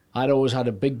 I'd always had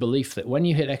a big belief that when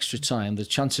you hit extra time, the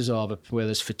chances are, where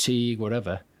there's fatigue,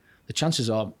 whatever, the chances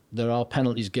are there are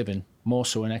penalties given, more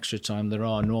so in extra time there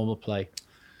are normal play.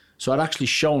 So I'd actually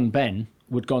shown Ben,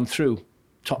 we'd gone through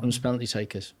Tottenham's penalty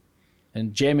takers.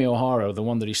 And Jamie O'Hara, the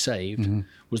one that he saved,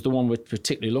 was the one we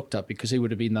particularly looked at because he would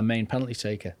have been the main penalty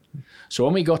taker. So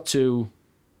when we got to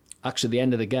actually the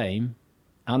end of the game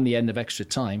and the end of extra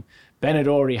time, Ben had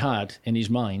already had in his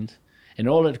mind, and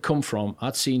all it had come from,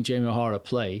 I'd seen Jamie O'Hara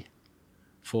play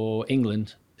for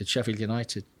England at Sheffield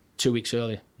United 2 weeks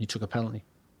earlier. He took a penalty.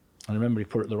 And I remember he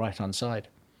put it at the right-hand side.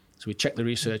 So we checked the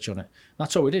research on it.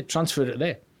 That's all we did, transferred it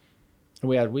there.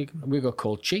 And we got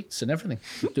called cheats and everything,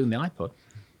 doing the iPod.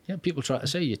 Yeah, people try to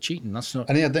say you're cheating. That's not.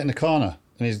 And he had that in the corner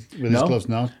with his gloves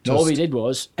now. No, all he did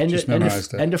was end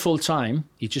of full time.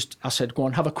 I said, go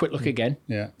on, have a quick look again.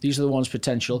 Yeah. These are the ones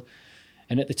potential.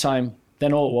 And at the time,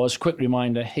 then all it was, quick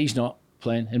reminder, he's not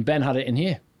playing. And Ben had it in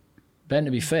here. Ben,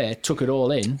 to be fair, took it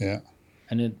all in. Yeah.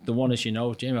 And then the one, as you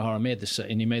know, Jamie O'Hara made the save.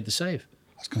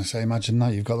 I was going to say, imagine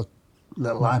that. You've got the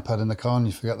little iPad in the car and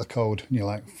you forget the code. And you're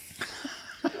like...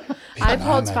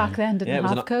 iPods back then didn't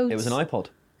have codes. It was an iPod.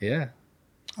 Yeah.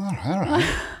 All right.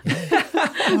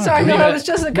 Sorry, no, it was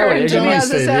just occurring to me as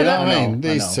I said You know what I mean?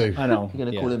 I These two. I know. You're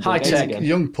going to call them high tech.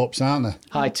 Young pups, aren't they?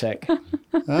 High tech.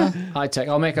 High tech.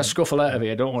 I'll make a scuffle out of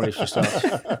here. Don't worry if she starts.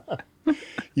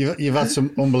 You've had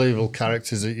some unbelievable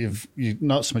characters that you've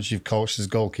not so much you've coached as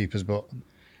goalkeepers, but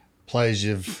players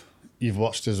you've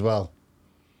watched as well.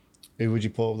 Who would you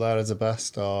put up there as the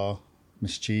best, or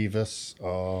mischievous,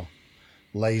 or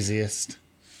laziest,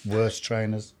 worst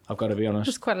trainers? I've got to be honest.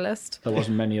 Just quite a list. There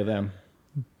wasn't many of them.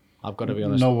 I've got to be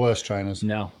honest. No worst trainers?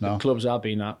 No. The clubs I've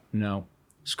been at, no.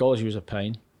 Scholes was a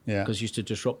pain. Yeah. Because he used to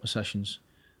disrupt the sessions.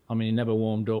 I mean, he never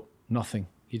warmed up, nothing.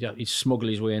 He'd smuggle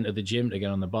his way into the gym to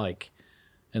get on the bike.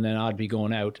 And then I'd be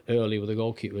going out early with the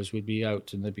goalkeepers. We'd be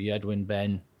out and there'd be Edwin,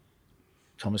 Ben,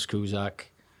 Thomas Kuzak.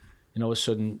 And all of a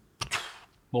sudden,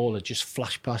 ball would just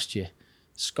flash past you.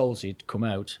 Scholes, he'd come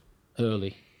out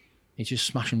early. He's just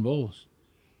smashing balls.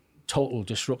 Total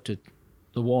disrupted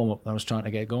the warm-up that I was trying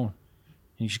to get going.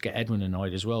 And you should get Edwin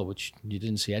annoyed as well, which you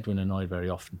didn't see Edwin annoyed very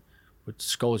often. But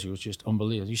Scholes was just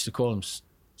unbelievable. I used to call him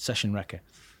session wrecker.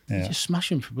 Yeah. He'd just smash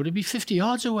him, but he'd be 50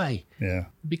 yards away. Yeah.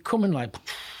 He'd be coming like...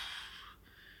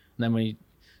 And then when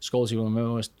Scholes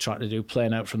was trying to do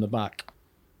playing out from the back,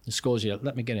 and Scholes,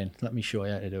 let me get in, let me show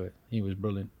you how to do it. He was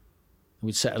brilliant.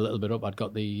 We'd set a little bit up. I'd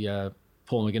got the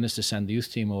Paul McGuinness to send the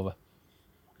youth team over.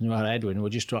 And we had Edwin, we're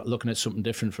just looking at something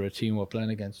different for a team we're playing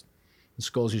against. And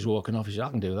Scholes was walking off, he said, I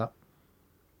can do that.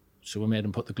 So we made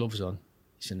him put the gloves on.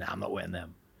 He said, I'm not wearing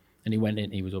them. And he went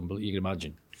in, he was unbelievable, you can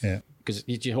imagine. Yeah. Because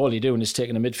all you're doing is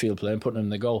taking a midfield player and putting him in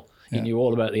the goal. He knew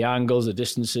all about the angles, the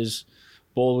distances,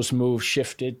 ball was moved,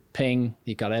 shifted, ping.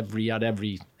 He had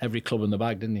every club in the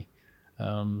bag, didn't he?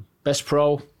 Best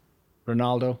pro,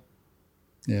 Ronaldo.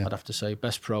 Yeah. I'd have to say,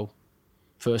 best pro.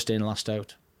 First in, last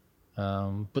out.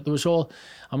 But there was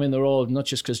they're all, not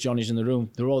just because Johnny's in the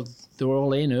room, they were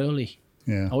all in early.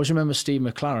 Yeah. I always remember Steve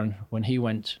McLaren, when he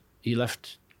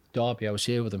left Derby, I was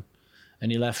here with him,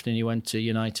 and he left and he went to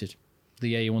United, the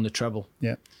year he won the treble.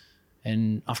 Yeah.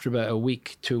 And after about a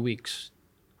week, 2 weeks,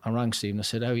 I rang Steve and I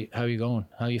said, how are you going?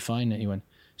 How are you finding it? He went,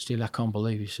 Steele, I can't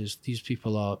believe. He says, these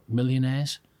people are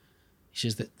millionaires. He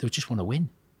says, that they just want to win.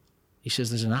 He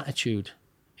says, there's an attitude.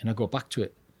 And I go back to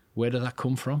it. Where did that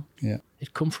come from? Yeah.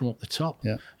 It come from up the top.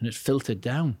 Yeah. And it filtered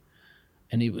down.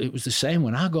 And it was the same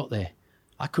when I got there.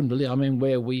 I couldn't believe,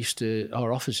 where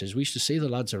our offices, we used to see the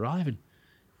lads arriving.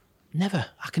 I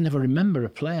can never remember a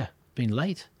player being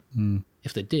late. Mm.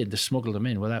 If they did, they smuggled them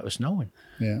in without us knowing.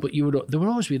 Yeah. But they would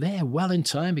always be there well in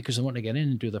time because they want to get in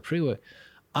and do the pre-work.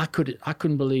 I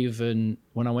couldn't believe when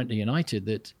I went to United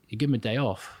that you give them a day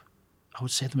off I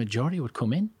would say the majority would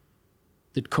come in.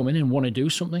 They'd come in and want to do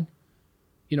something.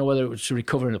 You know, whether it was to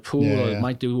recover in a pool or it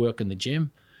might do work in the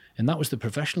gym. And that was the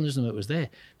professionalism that was there.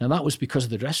 Now, that was because of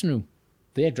the dressing room.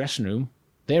 Their dressing room,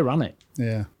 they ran it.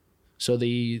 Yeah. So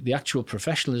the actual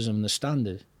professionalism, the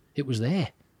standard, it was there.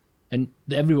 And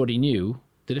everybody knew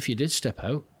that if you did step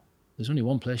out, there's only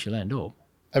one place you'll end up.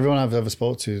 Everyone I've ever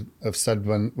spoke to have said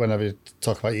whenever you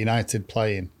talk about United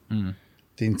playing,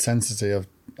 the intensity of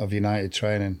United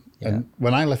training. Yeah. And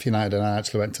when I left United and I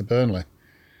actually went to Burnley,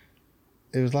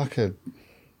 it was like a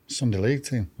Sunday league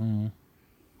team. And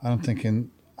I'm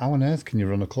thinking, how on earth can you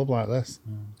run a club like this?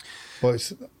 But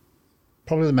it's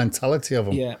probably the mentality of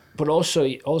them. Yeah, but also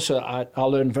I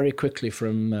learned very quickly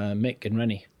from Mick and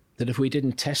Rennie that if we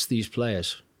didn't test these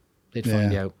players, they'd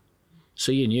find out.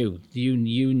 So you knew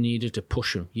you needed to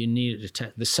push them. You needed to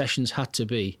test. The sessions had to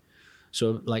be.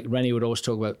 So like Rennie would always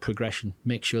talk about progression.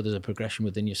 Make sure there's a progression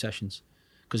within your sessions,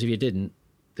 because if you didn't,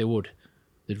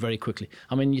 they'd very quickly.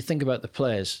 I mean, you think about the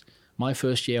players. My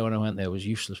first year when I went there was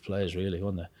useless players, really,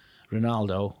 weren't there?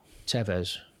 Ronaldo,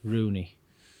 Tevez, Rooney,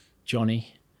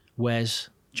 Johnny, Wes,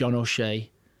 John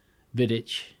O'Shea,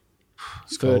 Vidic,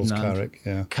 Scholes,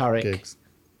 Ferdinand, Carrick, Giggs.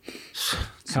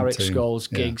 Carrick, team. Scholes,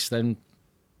 Giggs. Then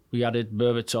we added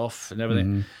Berbatov and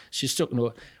everything. So you stuck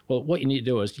into well, what you need to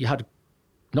do is you had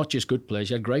not just good players,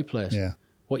 you had great players. Yeah.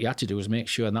 What you had to do was make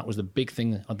sure, and that was the big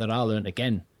thing that I learned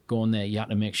again, going there, you had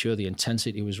to make sure the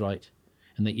intensity was right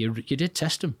and that you did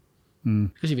test them.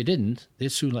 Because if you didn't,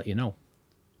 they'd soon let you know.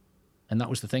 And that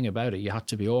was the thing about it. You had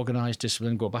to be organised,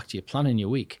 disciplined, go back to your planning your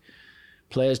week.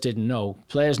 Players didn't know.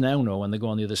 Players now know when they go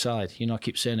on the other side. You know, I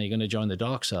keep saying, are you going to join the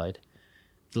dark side?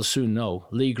 They'll soon know.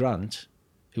 Lee Grant,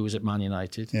 who was at Man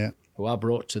United, who I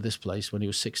brought to this place when he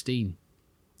was 16,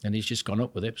 and he's just gone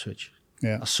up with Ipswich.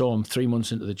 Yeah. I saw him 3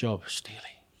 months into the job. Steele,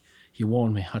 you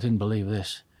warned me. I didn't believe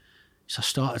this. He said, I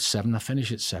start at 7, I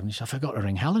finish at 7. He said, I forgot to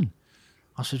ring Helen.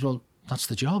 I said, well, that's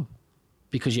the job.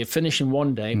 Because you're finishing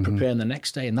one day and preparing the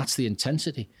next day, and that's the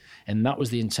intensity. And that was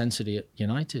the intensity at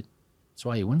United. That's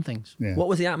why you win things. Yeah. What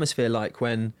was the atmosphere like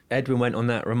when Edwin went on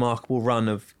that remarkable run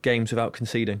of games without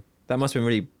conceding? That must have been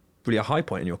really, really a high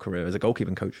point in your career as a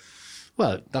goalkeeping coach.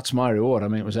 Well, that's my reward. I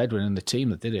mean, it was Edwin and the team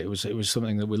that did it. It was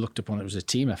something that we looked upon. It was a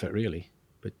team effort, really.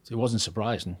 But it wasn't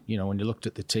surprising, you know, when you looked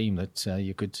at the team that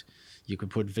you could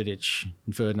put Vidic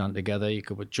and Ferdinand together. You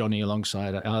could put Johnny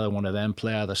alongside either one of them,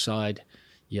 play either side.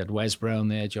 You had Wes Brown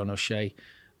there, John O'Shea.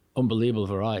 Unbelievable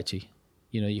variety.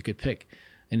 You know, you could pick.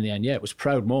 In the end, it was a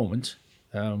proud moment.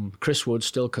 Chris Wood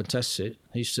still contests it.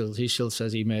 He still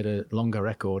says he made a longer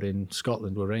record in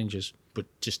Scotland with Rangers, but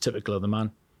just typical of the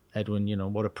man. Edwin, you know,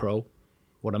 what a pro.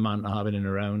 What a man to have in and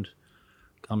around.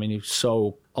 I mean, he was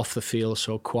so off the field,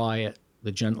 so quiet,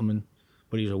 the gentleman,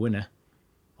 but he was a winner.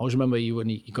 I always remember when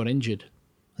he got injured.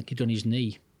 I think he'd done his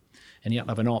knee, and he had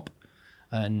to have an op,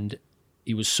 and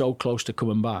he was so close to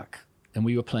coming back, and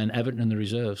we were playing Everton in the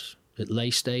reserves at Leigh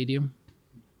Stadium,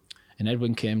 and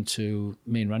Edwin came to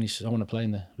me and Randy and said, I want to play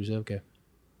in the reserve game.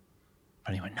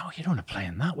 And he went, no, you don't want to play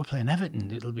in that. We're playing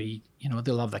Everton. It'll be, you know,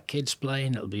 they'll have their kids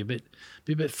playing. It'll be a bit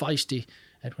feisty.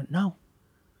 Ed went, no.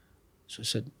 So I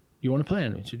said, you want to play?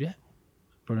 And he said, yeah.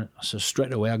 Brilliant. So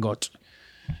straight away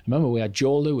remember we had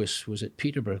Joe Lewis, was at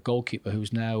Peterborough, goalkeeper,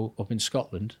 who's now up in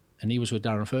Scotland, and he was with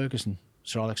Darren Ferguson,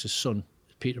 Sir Alex's son,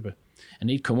 at Peterborough.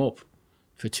 And he'd come up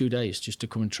for 2 days just to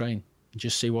come and train and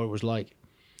just see what it was like.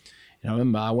 And I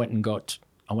remember I went and got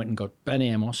Ben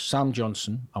Amos, Sam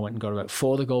Johnson. I went and got about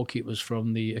 4 of the goalkeepers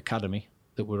from the academy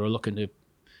that we were looking to. And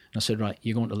I said, right,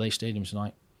 you're going to Leigh Stadium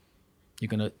tonight.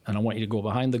 And I want you to go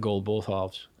behind the goal, both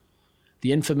halves.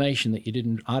 The information that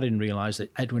I didn't realise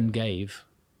that Edwin gave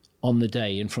on the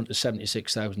day in front of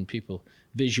 76,000 people,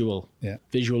 visual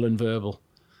and verbal.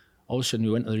 All of a sudden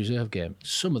we went to the reserve game.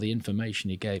 Some of the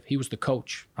information he gave, he was the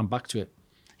coach. I'm back to it.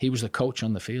 He was the coach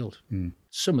on the field.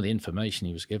 Some of the information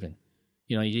he was giving.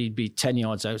 You know, he'd be 10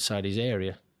 yards outside his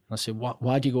area. And I said,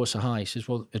 why do you go so high? He says,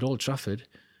 well, at Old Trafford,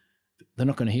 they're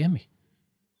not going to hear me.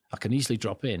 I can easily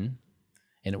drop in.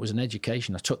 And it was an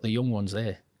education. I took the young ones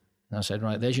there. And I said,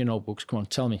 right, there's your notebooks. Come on,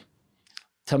 tell me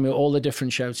all the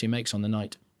different shouts he makes on the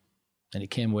night. And he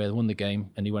came away, won the game,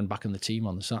 and he went back in the team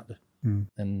on the Saturday.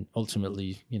 And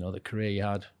ultimately, you know, the career he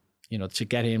had, you know, to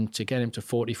get him to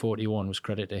 40-41 was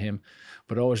credit to him.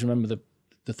 But I always remember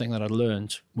the thing that I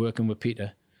learned working with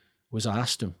Peter was I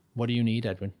asked him, what do you need,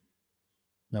 Edwin?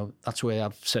 Now, that's where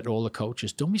I've said to all the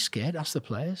coaches, don't be scared, ask the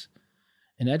players.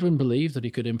 And Edwin believed that he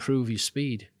could improve his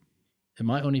speed. It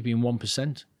might only be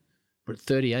 1%, but at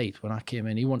 38, when I came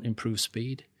in, he wanted to improve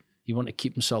speed. He wanted to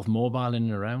keep himself mobile in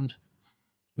and around.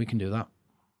 We can do that.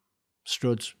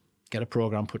 Struds, get a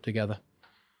program put together.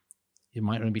 It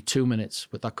might only be 2 minutes,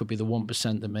 but that could be the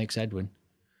 1% that makes Edwin.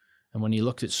 And when you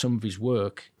looked at some of his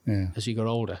work as he got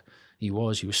older, he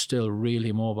was still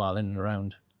really mobile in and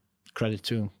around. Credit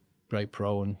to him, great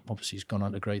pro, and obviously he's gone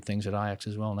on to great things at Ajax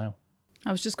as well now.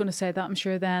 I was just going to say that I'm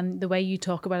sure then the way you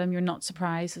talk about him, you're not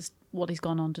surprised as what he's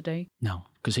gone on to do. No,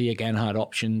 because he again had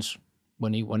options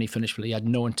when he finished. He had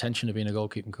no intention of being a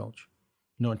goalkeeping coach.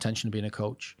 No intention of being a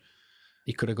coach.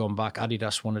 He could have gone back.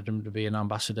 Adidas wanted him to be an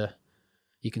ambassador.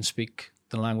 He can speak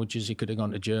the languages. He could have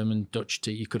gone to German, Dutch.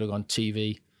 He could have gone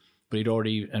TV, but he'd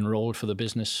already enrolled for the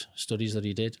business studies that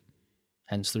he did.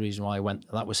 Hence the reason why he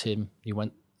went. That was him. He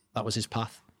went. That was his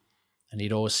path, and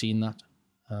he'd always seen that.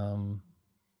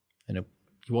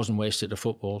 He wasn't wasted at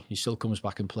football. He still comes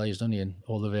back and plays, doesn't he? In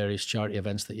all the various charity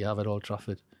events that you have at Old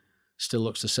Trafford. Still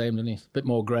looks the same, doesn't he? A bit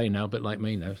more grey now, a bit like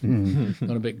me now.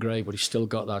 Not a bit grey, but he's still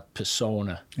got that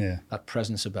persona, that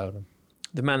presence about him.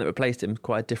 The man that replaced him,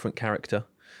 quite a different character.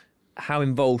 How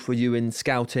involved were you in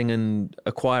scouting and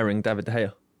acquiring David De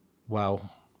Gea? Wow,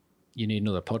 you need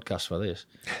another podcast for this.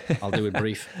 I'll do it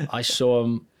brief. I saw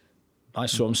him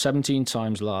 17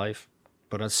 times live,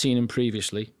 but I'd seen him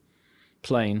previously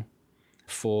playing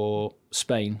for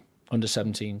Spain under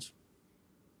 17s.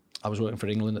 I was working for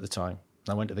England at the time.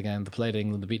 I went to the game. They played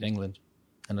England. They beat England,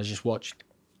 and I just watched.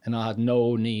 And I had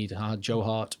no need. I had Joe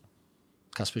Hart,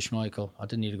 Kasper Schmeichel. I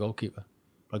didn't need a goalkeeper.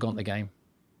 I got in the game,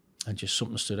 and just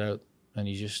something stood out. And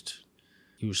he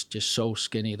was just so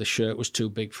skinny. The shirt was too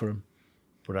big for him.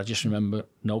 But I just remember,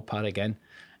 no pad again.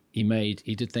 He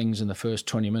did things in the first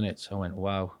 20 minutes. I went,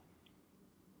 wow.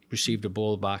 Received a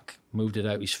ball back, moved it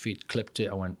out his feet, clipped it.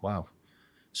 I went, wow.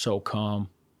 So calm.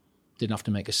 Didn't have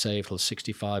to make a save till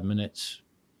 65 minutes.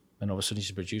 And all of a sudden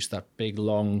he's produced that big,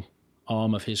 long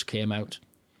arm of his came out.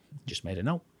 Just made a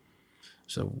note.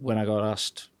 So when I got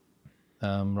asked,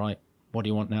 right, what do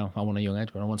you want now? I want a young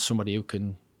Edwin. I want somebody who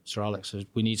can, Sir Alex says,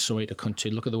 we need somebody to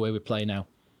continue. Look at the way we play now.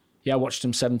 Yeah, I watched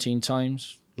him 17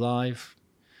 times live.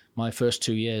 My first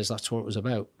 2 years, that's what it was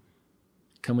about.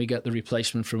 Can we get the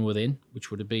replacement from within,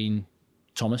 which would have been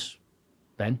Thomas,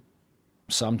 Ben,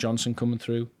 Sam Johnson coming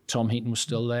through, Tom Heaton was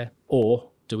still there,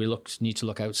 or do we need to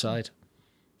look outside?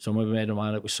 So when we made a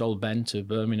mind up, we sold Ben to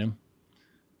Birmingham.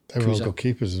 They were all good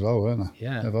keepers as well, weren't they?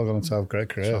 Yeah. They've all gone on to have great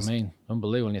careers. That's what I mean.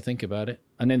 Unbelievable when you think about it.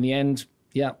 And in the end,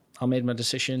 yeah, I made my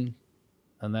decision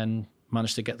and then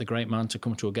managed to get the great man to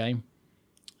come to a game.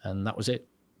 And that was it.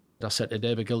 I said to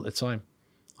David Gill at the time,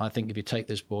 I think if you take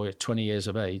this boy at 20 years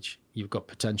of age, you've got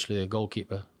potentially a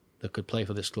goalkeeper that could play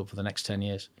for this club for the next 10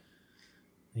 years.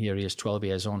 Here he is, 12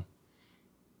 years on.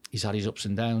 He's had his ups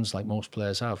and downs like most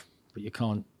players have, but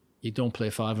you don't play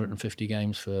 550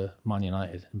 games for Man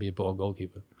United and be a poor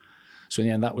goalkeeper. So in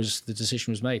the end, the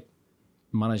decision was made.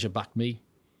 The manager backed me,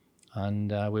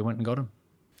 and we went and got him.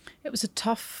 It was a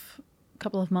tough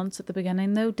couple of months at the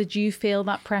beginning, though. Did you feel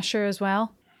that pressure as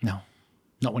well? No,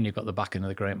 not when you've got the backing of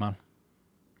the great man.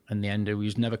 In the end, he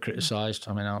was never criticised.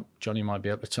 I mean, Johnny might be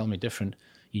able to tell me different.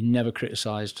 He never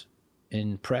criticised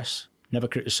in press, never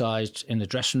criticised in the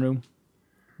dressing room.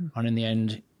 And in the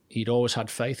end, he'd always had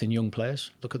faith in young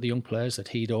players. Look at the young players that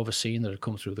he'd overseen that had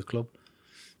come through the club.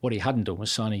 What he hadn't done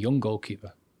was sign a young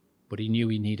goalkeeper, but he knew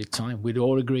he needed time. We'd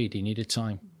all agreed he needed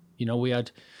time. You know, we had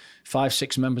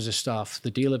 5-6 members of staff. The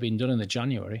deal had been done in the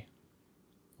January.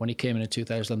 When he came in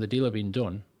 2011, the deal had been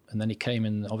done, and then he came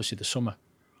in, obviously, the summer.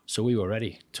 So we were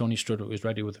ready. Tony Strudwick was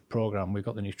ready with the programme. We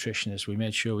got the nutritionist. We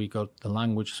made sure we got the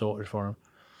language sorted for him.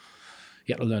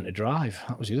 He had to learn to drive.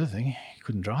 That was the other thing. He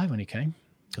couldn't drive when he came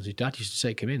because his dad used to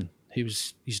take him in.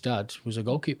 His dad was a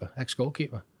goalkeeper,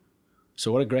 ex-goalkeeper.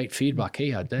 So what a great feedback he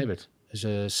had, David, as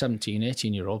a 17,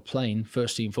 18-year-old playing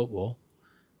first-team football.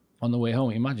 On the way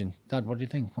home, imagine, Dad, what do you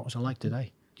think? What was it like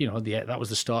today? You know, that was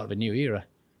the start of a new era.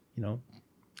 You know,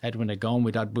 Edwin had gone.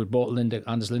 We'd bought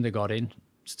Anders Lindegaard in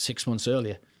 6 months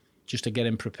earlier just to get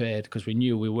him prepared because we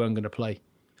knew we weren't going to play.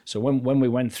 So when we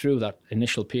went through that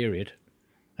initial period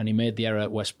and he made the error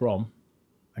at West Brom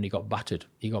and he got battered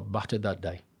that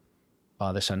day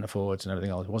by the centre forwards and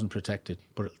everything else. It wasn't protected,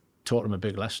 but it taught him a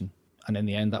big lesson. And in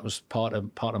the end, that was part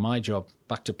of my job.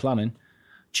 Back to planning.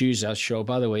 Tuesday's show,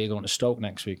 by the way, you're going to Stoke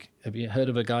next week. Have you heard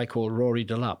of a guy called Rory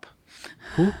Delap?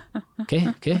 Who?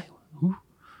 Okay. Who?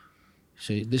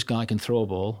 So this guy can throw a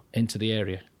ball into the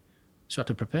area. So I had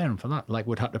to prepare him for that, like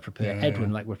we'd had to prepare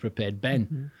Edwin, like we prepared Ben.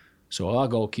 Mm-hmm. So our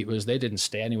goalkeepers, they didn't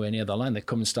stay anywhere near the line. They'd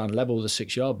come and stand level with the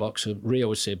 6-yard box. So Rio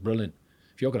would say, brilliant.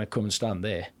 If you're going to come and stand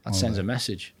there, that sends a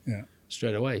message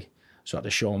straight away. So I had to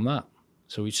show him that.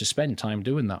 So we used to spend time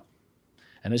doing that.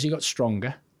 And as he got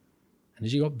stronger, and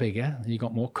as he got bigger, and he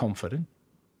got more confident,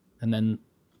 and then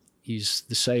the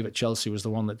save at Chelsea was the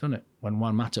one that done it. When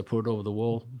Juan Mata put it over the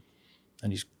wall,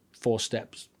 and he's 4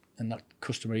 steps and that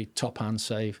customary top hand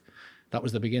save. That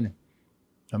was the beginning.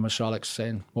 And Sir Alex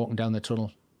saying, walking down the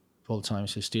tunnel all the time, he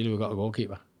says, Steele, we've got a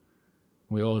goalkeeper.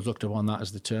 We always looked upon that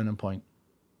as the turning point,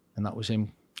 and that was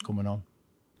him coming on.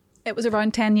 It was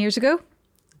around 10 years ago.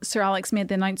 Sir Alex made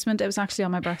the announcement. It was actually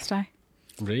on my birthday.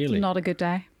 Really? Not a good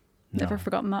day. No. Never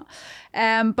forgotten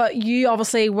that. But you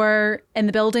obviously were in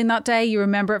the building that day. You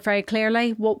remember it very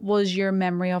clearly. What was your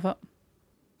memory of it?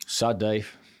 Sad day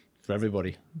for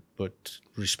everybody, but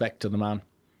respect to the man.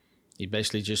 He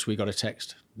basically we got a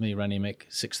text, me, Rennie, Mick,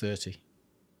 6:30.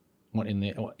 Went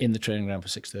in the training ground for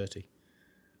 6:30.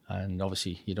 And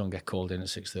obviously you don't get called in at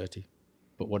 6:30.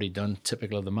 But what he'd done,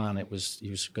 typical of the man, he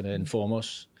was going to inform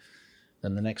us.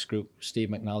 Then the next group, Steve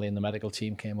McNally and the medical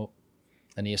team came up,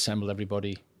 and he assembled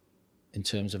everybody in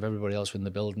terms of everybody else in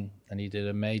the building, and he did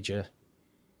a major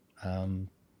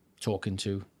talking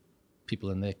to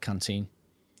people in the canteen,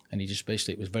 and he just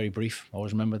basically, it was very brief. I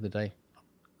always remember the day.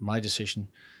 My decision,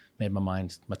 made my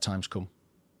mind, my time's come.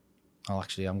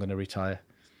 I'm going to retire.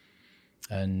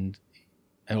 And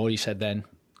all he said then,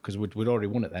 because we'd already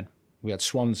won it then, we had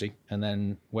Swansea and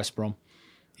then West Brom.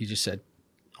 He just said,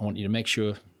 I want you to make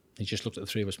sure, he just looked at the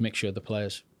three of us, make sure the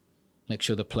players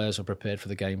are prepared for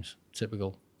the games,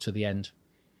 typical, to the end,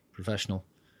 professional.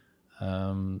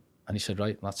 And he said,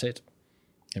 right, that's it.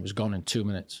 It was gone in 2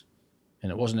 minutes.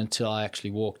 And it wasn't until I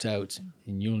actually walked out,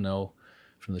 and you'll know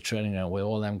from the training ground where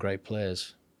all them great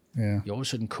players, you all of a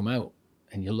sudden come out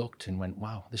and you looked and went,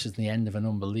 wow, this is the end of an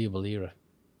unbelievable era.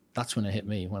 That's when it hit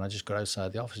me, when I just got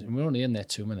outside the office. And we were only in there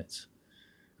 2 minutes.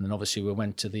 And then obviously we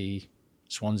went to the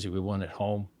Swansea, we won at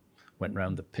home, went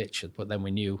round the pitch, but then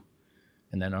we knew.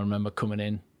 And then I remember coming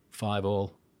in,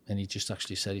 5-5, and he just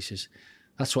actually said, he says,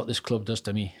 that's what this club does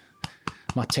to me.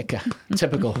 My ticker,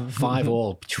 typical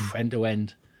 5-5, end to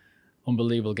end.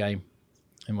 Unbelievable game.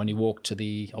 And when he walked to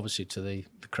the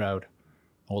crowd,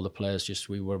 all the players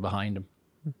we were behind him.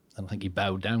 And I think he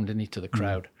bowed down, didn't he, to the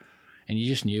crowd. And you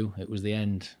just knew it was the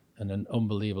end and an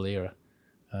unbelievable era.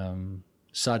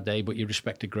 Sad day, but you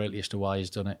respect it greatly as to why he's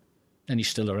done it. And he's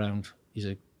still around. He's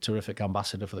a terrific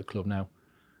ambassador for the club now.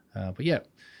 But yeah, it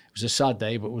was a sad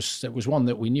day, but it was one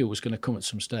that we knew was going to come at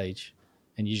some stage.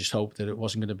 And you just hoped that it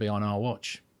wasn't going to be on our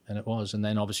watch. And it was. And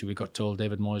then obviously we got told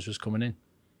David Moyes was coming in.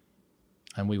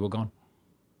 And we were gone,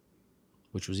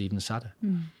 which was even sadder.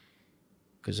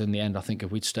 Because in the end, I think if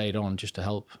we'd stayed on just to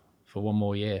help for one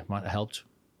more year, it might have helped.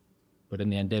 But in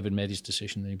the end, David made his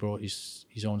decision and he brought his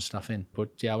own staff in. But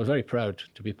yeah, I was very proud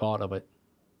to be part of it.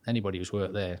 Anybody who's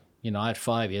worked there. You know, I had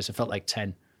 5 years. It felt like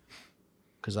 10.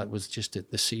 Because that was just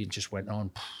it. The scene just went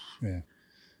on. Yeah. And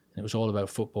it was all about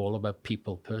football, all about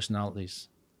people, personalities.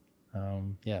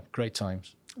 Yeah, great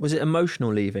times. Was it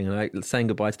emotional leaving, like saying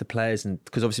goodbye to the players? And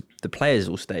because obviously the players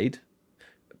all stayed,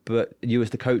 but you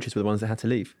as the coaches were the ones that had to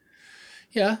leave.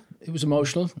 Yeah, it was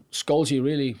emotional. Scholesy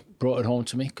really brought it home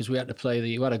to me because we had to play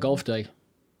we had a golf day.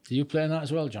 Did you play in that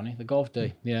as well, Johnny? The golf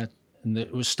day, yeah. And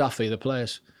it was Staffy, the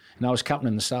players. And I was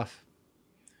captaining the staff.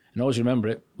 And I always remember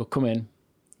it. We'll come in.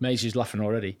 Maisie's laughing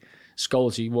already.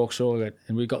 Scholesy walks over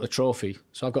and we've got the trophy.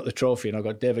 So I've got the trophy and I've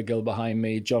got David Gill behind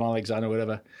me, John Alexander,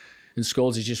 whatever. And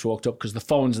Scholesy just walked up because the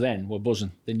phones then were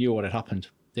buzzing. They knew what had happened.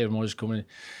 David Moyes was coming in.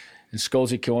 And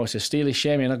Scholesy came over and said, Steely,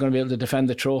 shame you're not going to be able to defend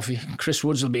the trophy. Chris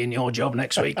Woods will be in your job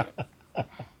next week. I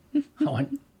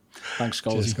went, thanks,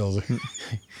 Scholesy. Cheers, Scholesy.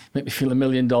 Make me feel $1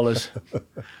 million.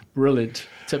 Brilliant.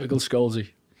 Typical Scholesy.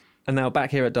 And now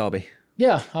back here at Derby.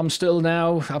 Yeah, I'm still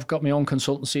now. I've got my own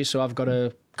consultancy, so I've got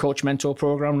a coach mentor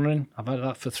program running. I've had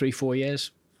that for 3-4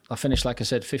 years. I finished, like I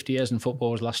said, 50 years in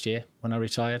football was last year when I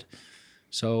retired.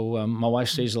 So my wife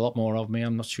sees a lot more of me.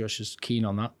 I'm not sure she's keen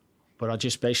on that. But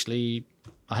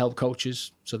I help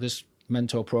coaches. So this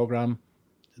mentor program,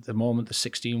 at the moment, there's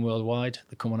 16 worldwide.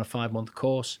 They come on a 5-month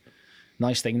course.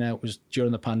 Nice thing now, it was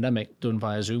during the pandemic, done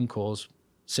via Zoom calls.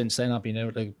 Since then, I've been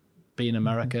able to be in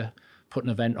America, put an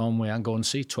event on where I go and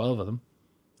see 12 of them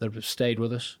that have stayed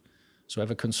with us. So I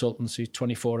have a consultancy,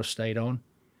 24 have stayed on.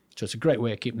 So it's a great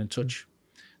way of keeping in touch.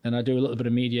 Then I do a little bit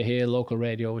of media here, local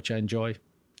radio, which I enjoy.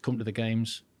 Come to the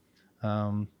games.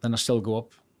 Then I still go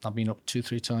up. I've been up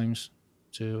 2-3 times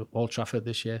to Old Trafford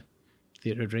this year,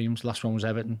 Theatre of Dreams. Last one was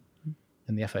Everton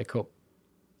in the FA Cup.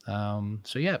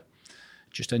 So yeah,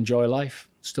 just enjoy life.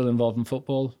 Still involved in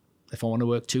football. If I want to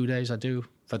work 2 days, I do.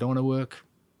 If I don't want to work,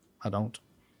 I don't.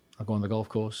 I go on the golf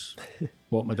course,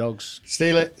 walk my dogs.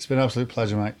 Steele, it's been an absolute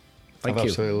pleasure, mate. Thank I've you.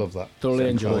 absolutely loved that. Thoroughly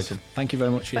enjoyed. Awesome. Thank you very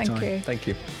much for your time. Thank you. Thank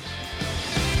you.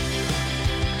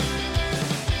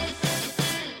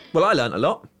 Well, I learnt a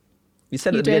lot. You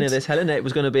said at the beginning of this, Helen, it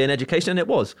was going to be an education, and it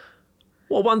was.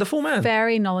 What a wonderful man.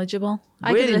 Very knowledgeable.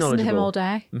 I Really could listen to him knowledgeable. all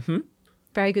day.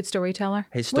 Very good storyteller.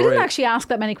 His We story- didn't actually ask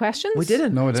that many questions. We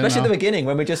didn't. No, we didn't, Especially at no. the beginning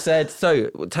when we just said, so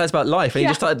tell us about life. And he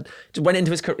Yeah. just went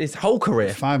into his whole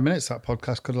career. 5 minutes that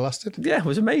podcast could have lasted. Yeah, it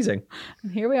was amazing.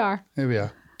 And here we are. Here we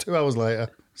are. 2 hours later,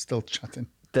 still chatting.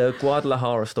 The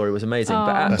Guadalajara story was amazing. Oh,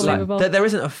 but unbelievable. there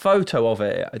isn't a photo of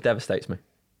it. It devastates me.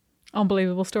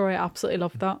 Unbelievable story. I absolutely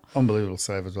loved that. Unbelievable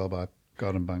save as well by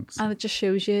Gordon Banks. And it just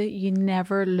shows you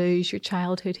never lose your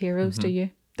childhood heroes, do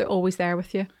you? They're always there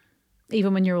with you,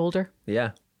 even when you're older.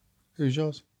 Yeah. Who's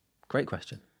yours? Great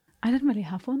question. I didn't really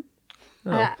have one.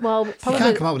 Oh. Well, You probably.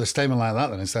 can't come up with a statement like that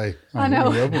then and say, I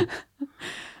know. Rebel.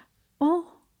 Well,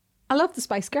 I love the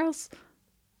Spice Girls,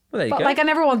 Well, there you but go. like I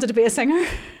never wanted to be a singer.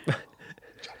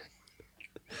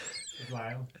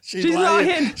 She's She's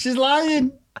lying. She's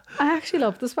lying. I actually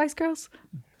love the Spice Girls.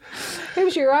 Who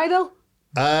was your idol?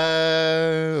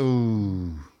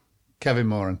 Ooh. Kevin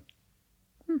Moran.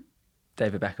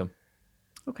 David Beckham.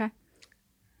 Okay,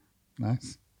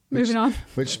 Nice. moving on.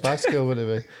 Which Spice Girl would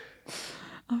it be?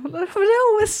 I don't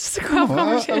know. It's just a crap I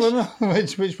conversation. don't know.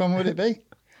 Which one would it be?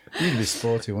 You'd be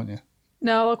sporty, wouldn't you?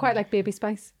 No, I quite like Baby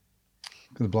Spice.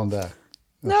 With the blonde hair.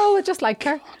 No, I just like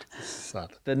her. Sad.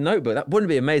 The Notebook. That wouldn't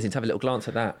be amazing to have a little glance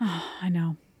at that. I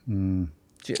know.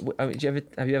 Have you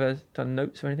ever done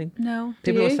notes or anything? No,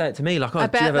 do People you? always say it to me, like, "Oh, I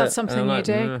do bet you ever-" that's something and I'm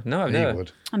you like, do. No, I've You never.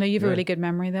 would. I know you've a Yeah. really good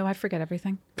memory, though. I forget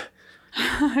everything.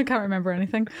 I can't remember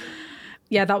anything.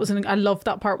 Yeah, that was. I loved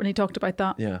that part when he talked about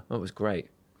that. Yeah, that was great.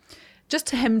 Just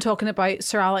him talking about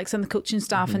Sir Alex and the coaching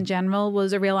staff in general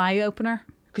was a real eye opener.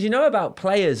 Because you know about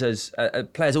players, as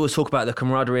players always talk about the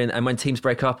camaraderie and when teams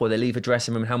break up or they leave a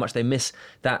dressing room, how much they miss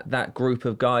that group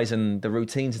of guys and the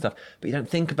routines and stuff. But you don't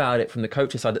think about it from the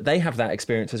coach's side that they have that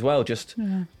experience as well. Just,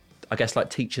 I guess, like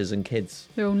teachers and kids.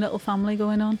 Their own little family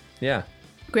going on. Yeah.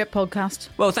 Great podcast.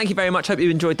 Well, thank you very much. Hope you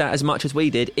enjoyed that as much as we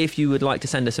did. If you would like to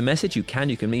send us a message, you can.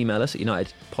 You can email us at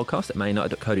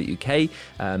unitedpodcast@manunited.co.uk.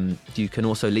 You can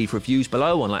also leave reviews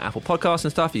below on like Apple Podcasts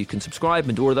and stuff. You can subscribe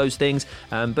and do all of those things.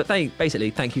 But basically,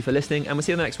 thank you for listening, and we'll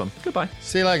see you in the next one. Goodbye.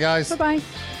 See you later, guys. Bye bye.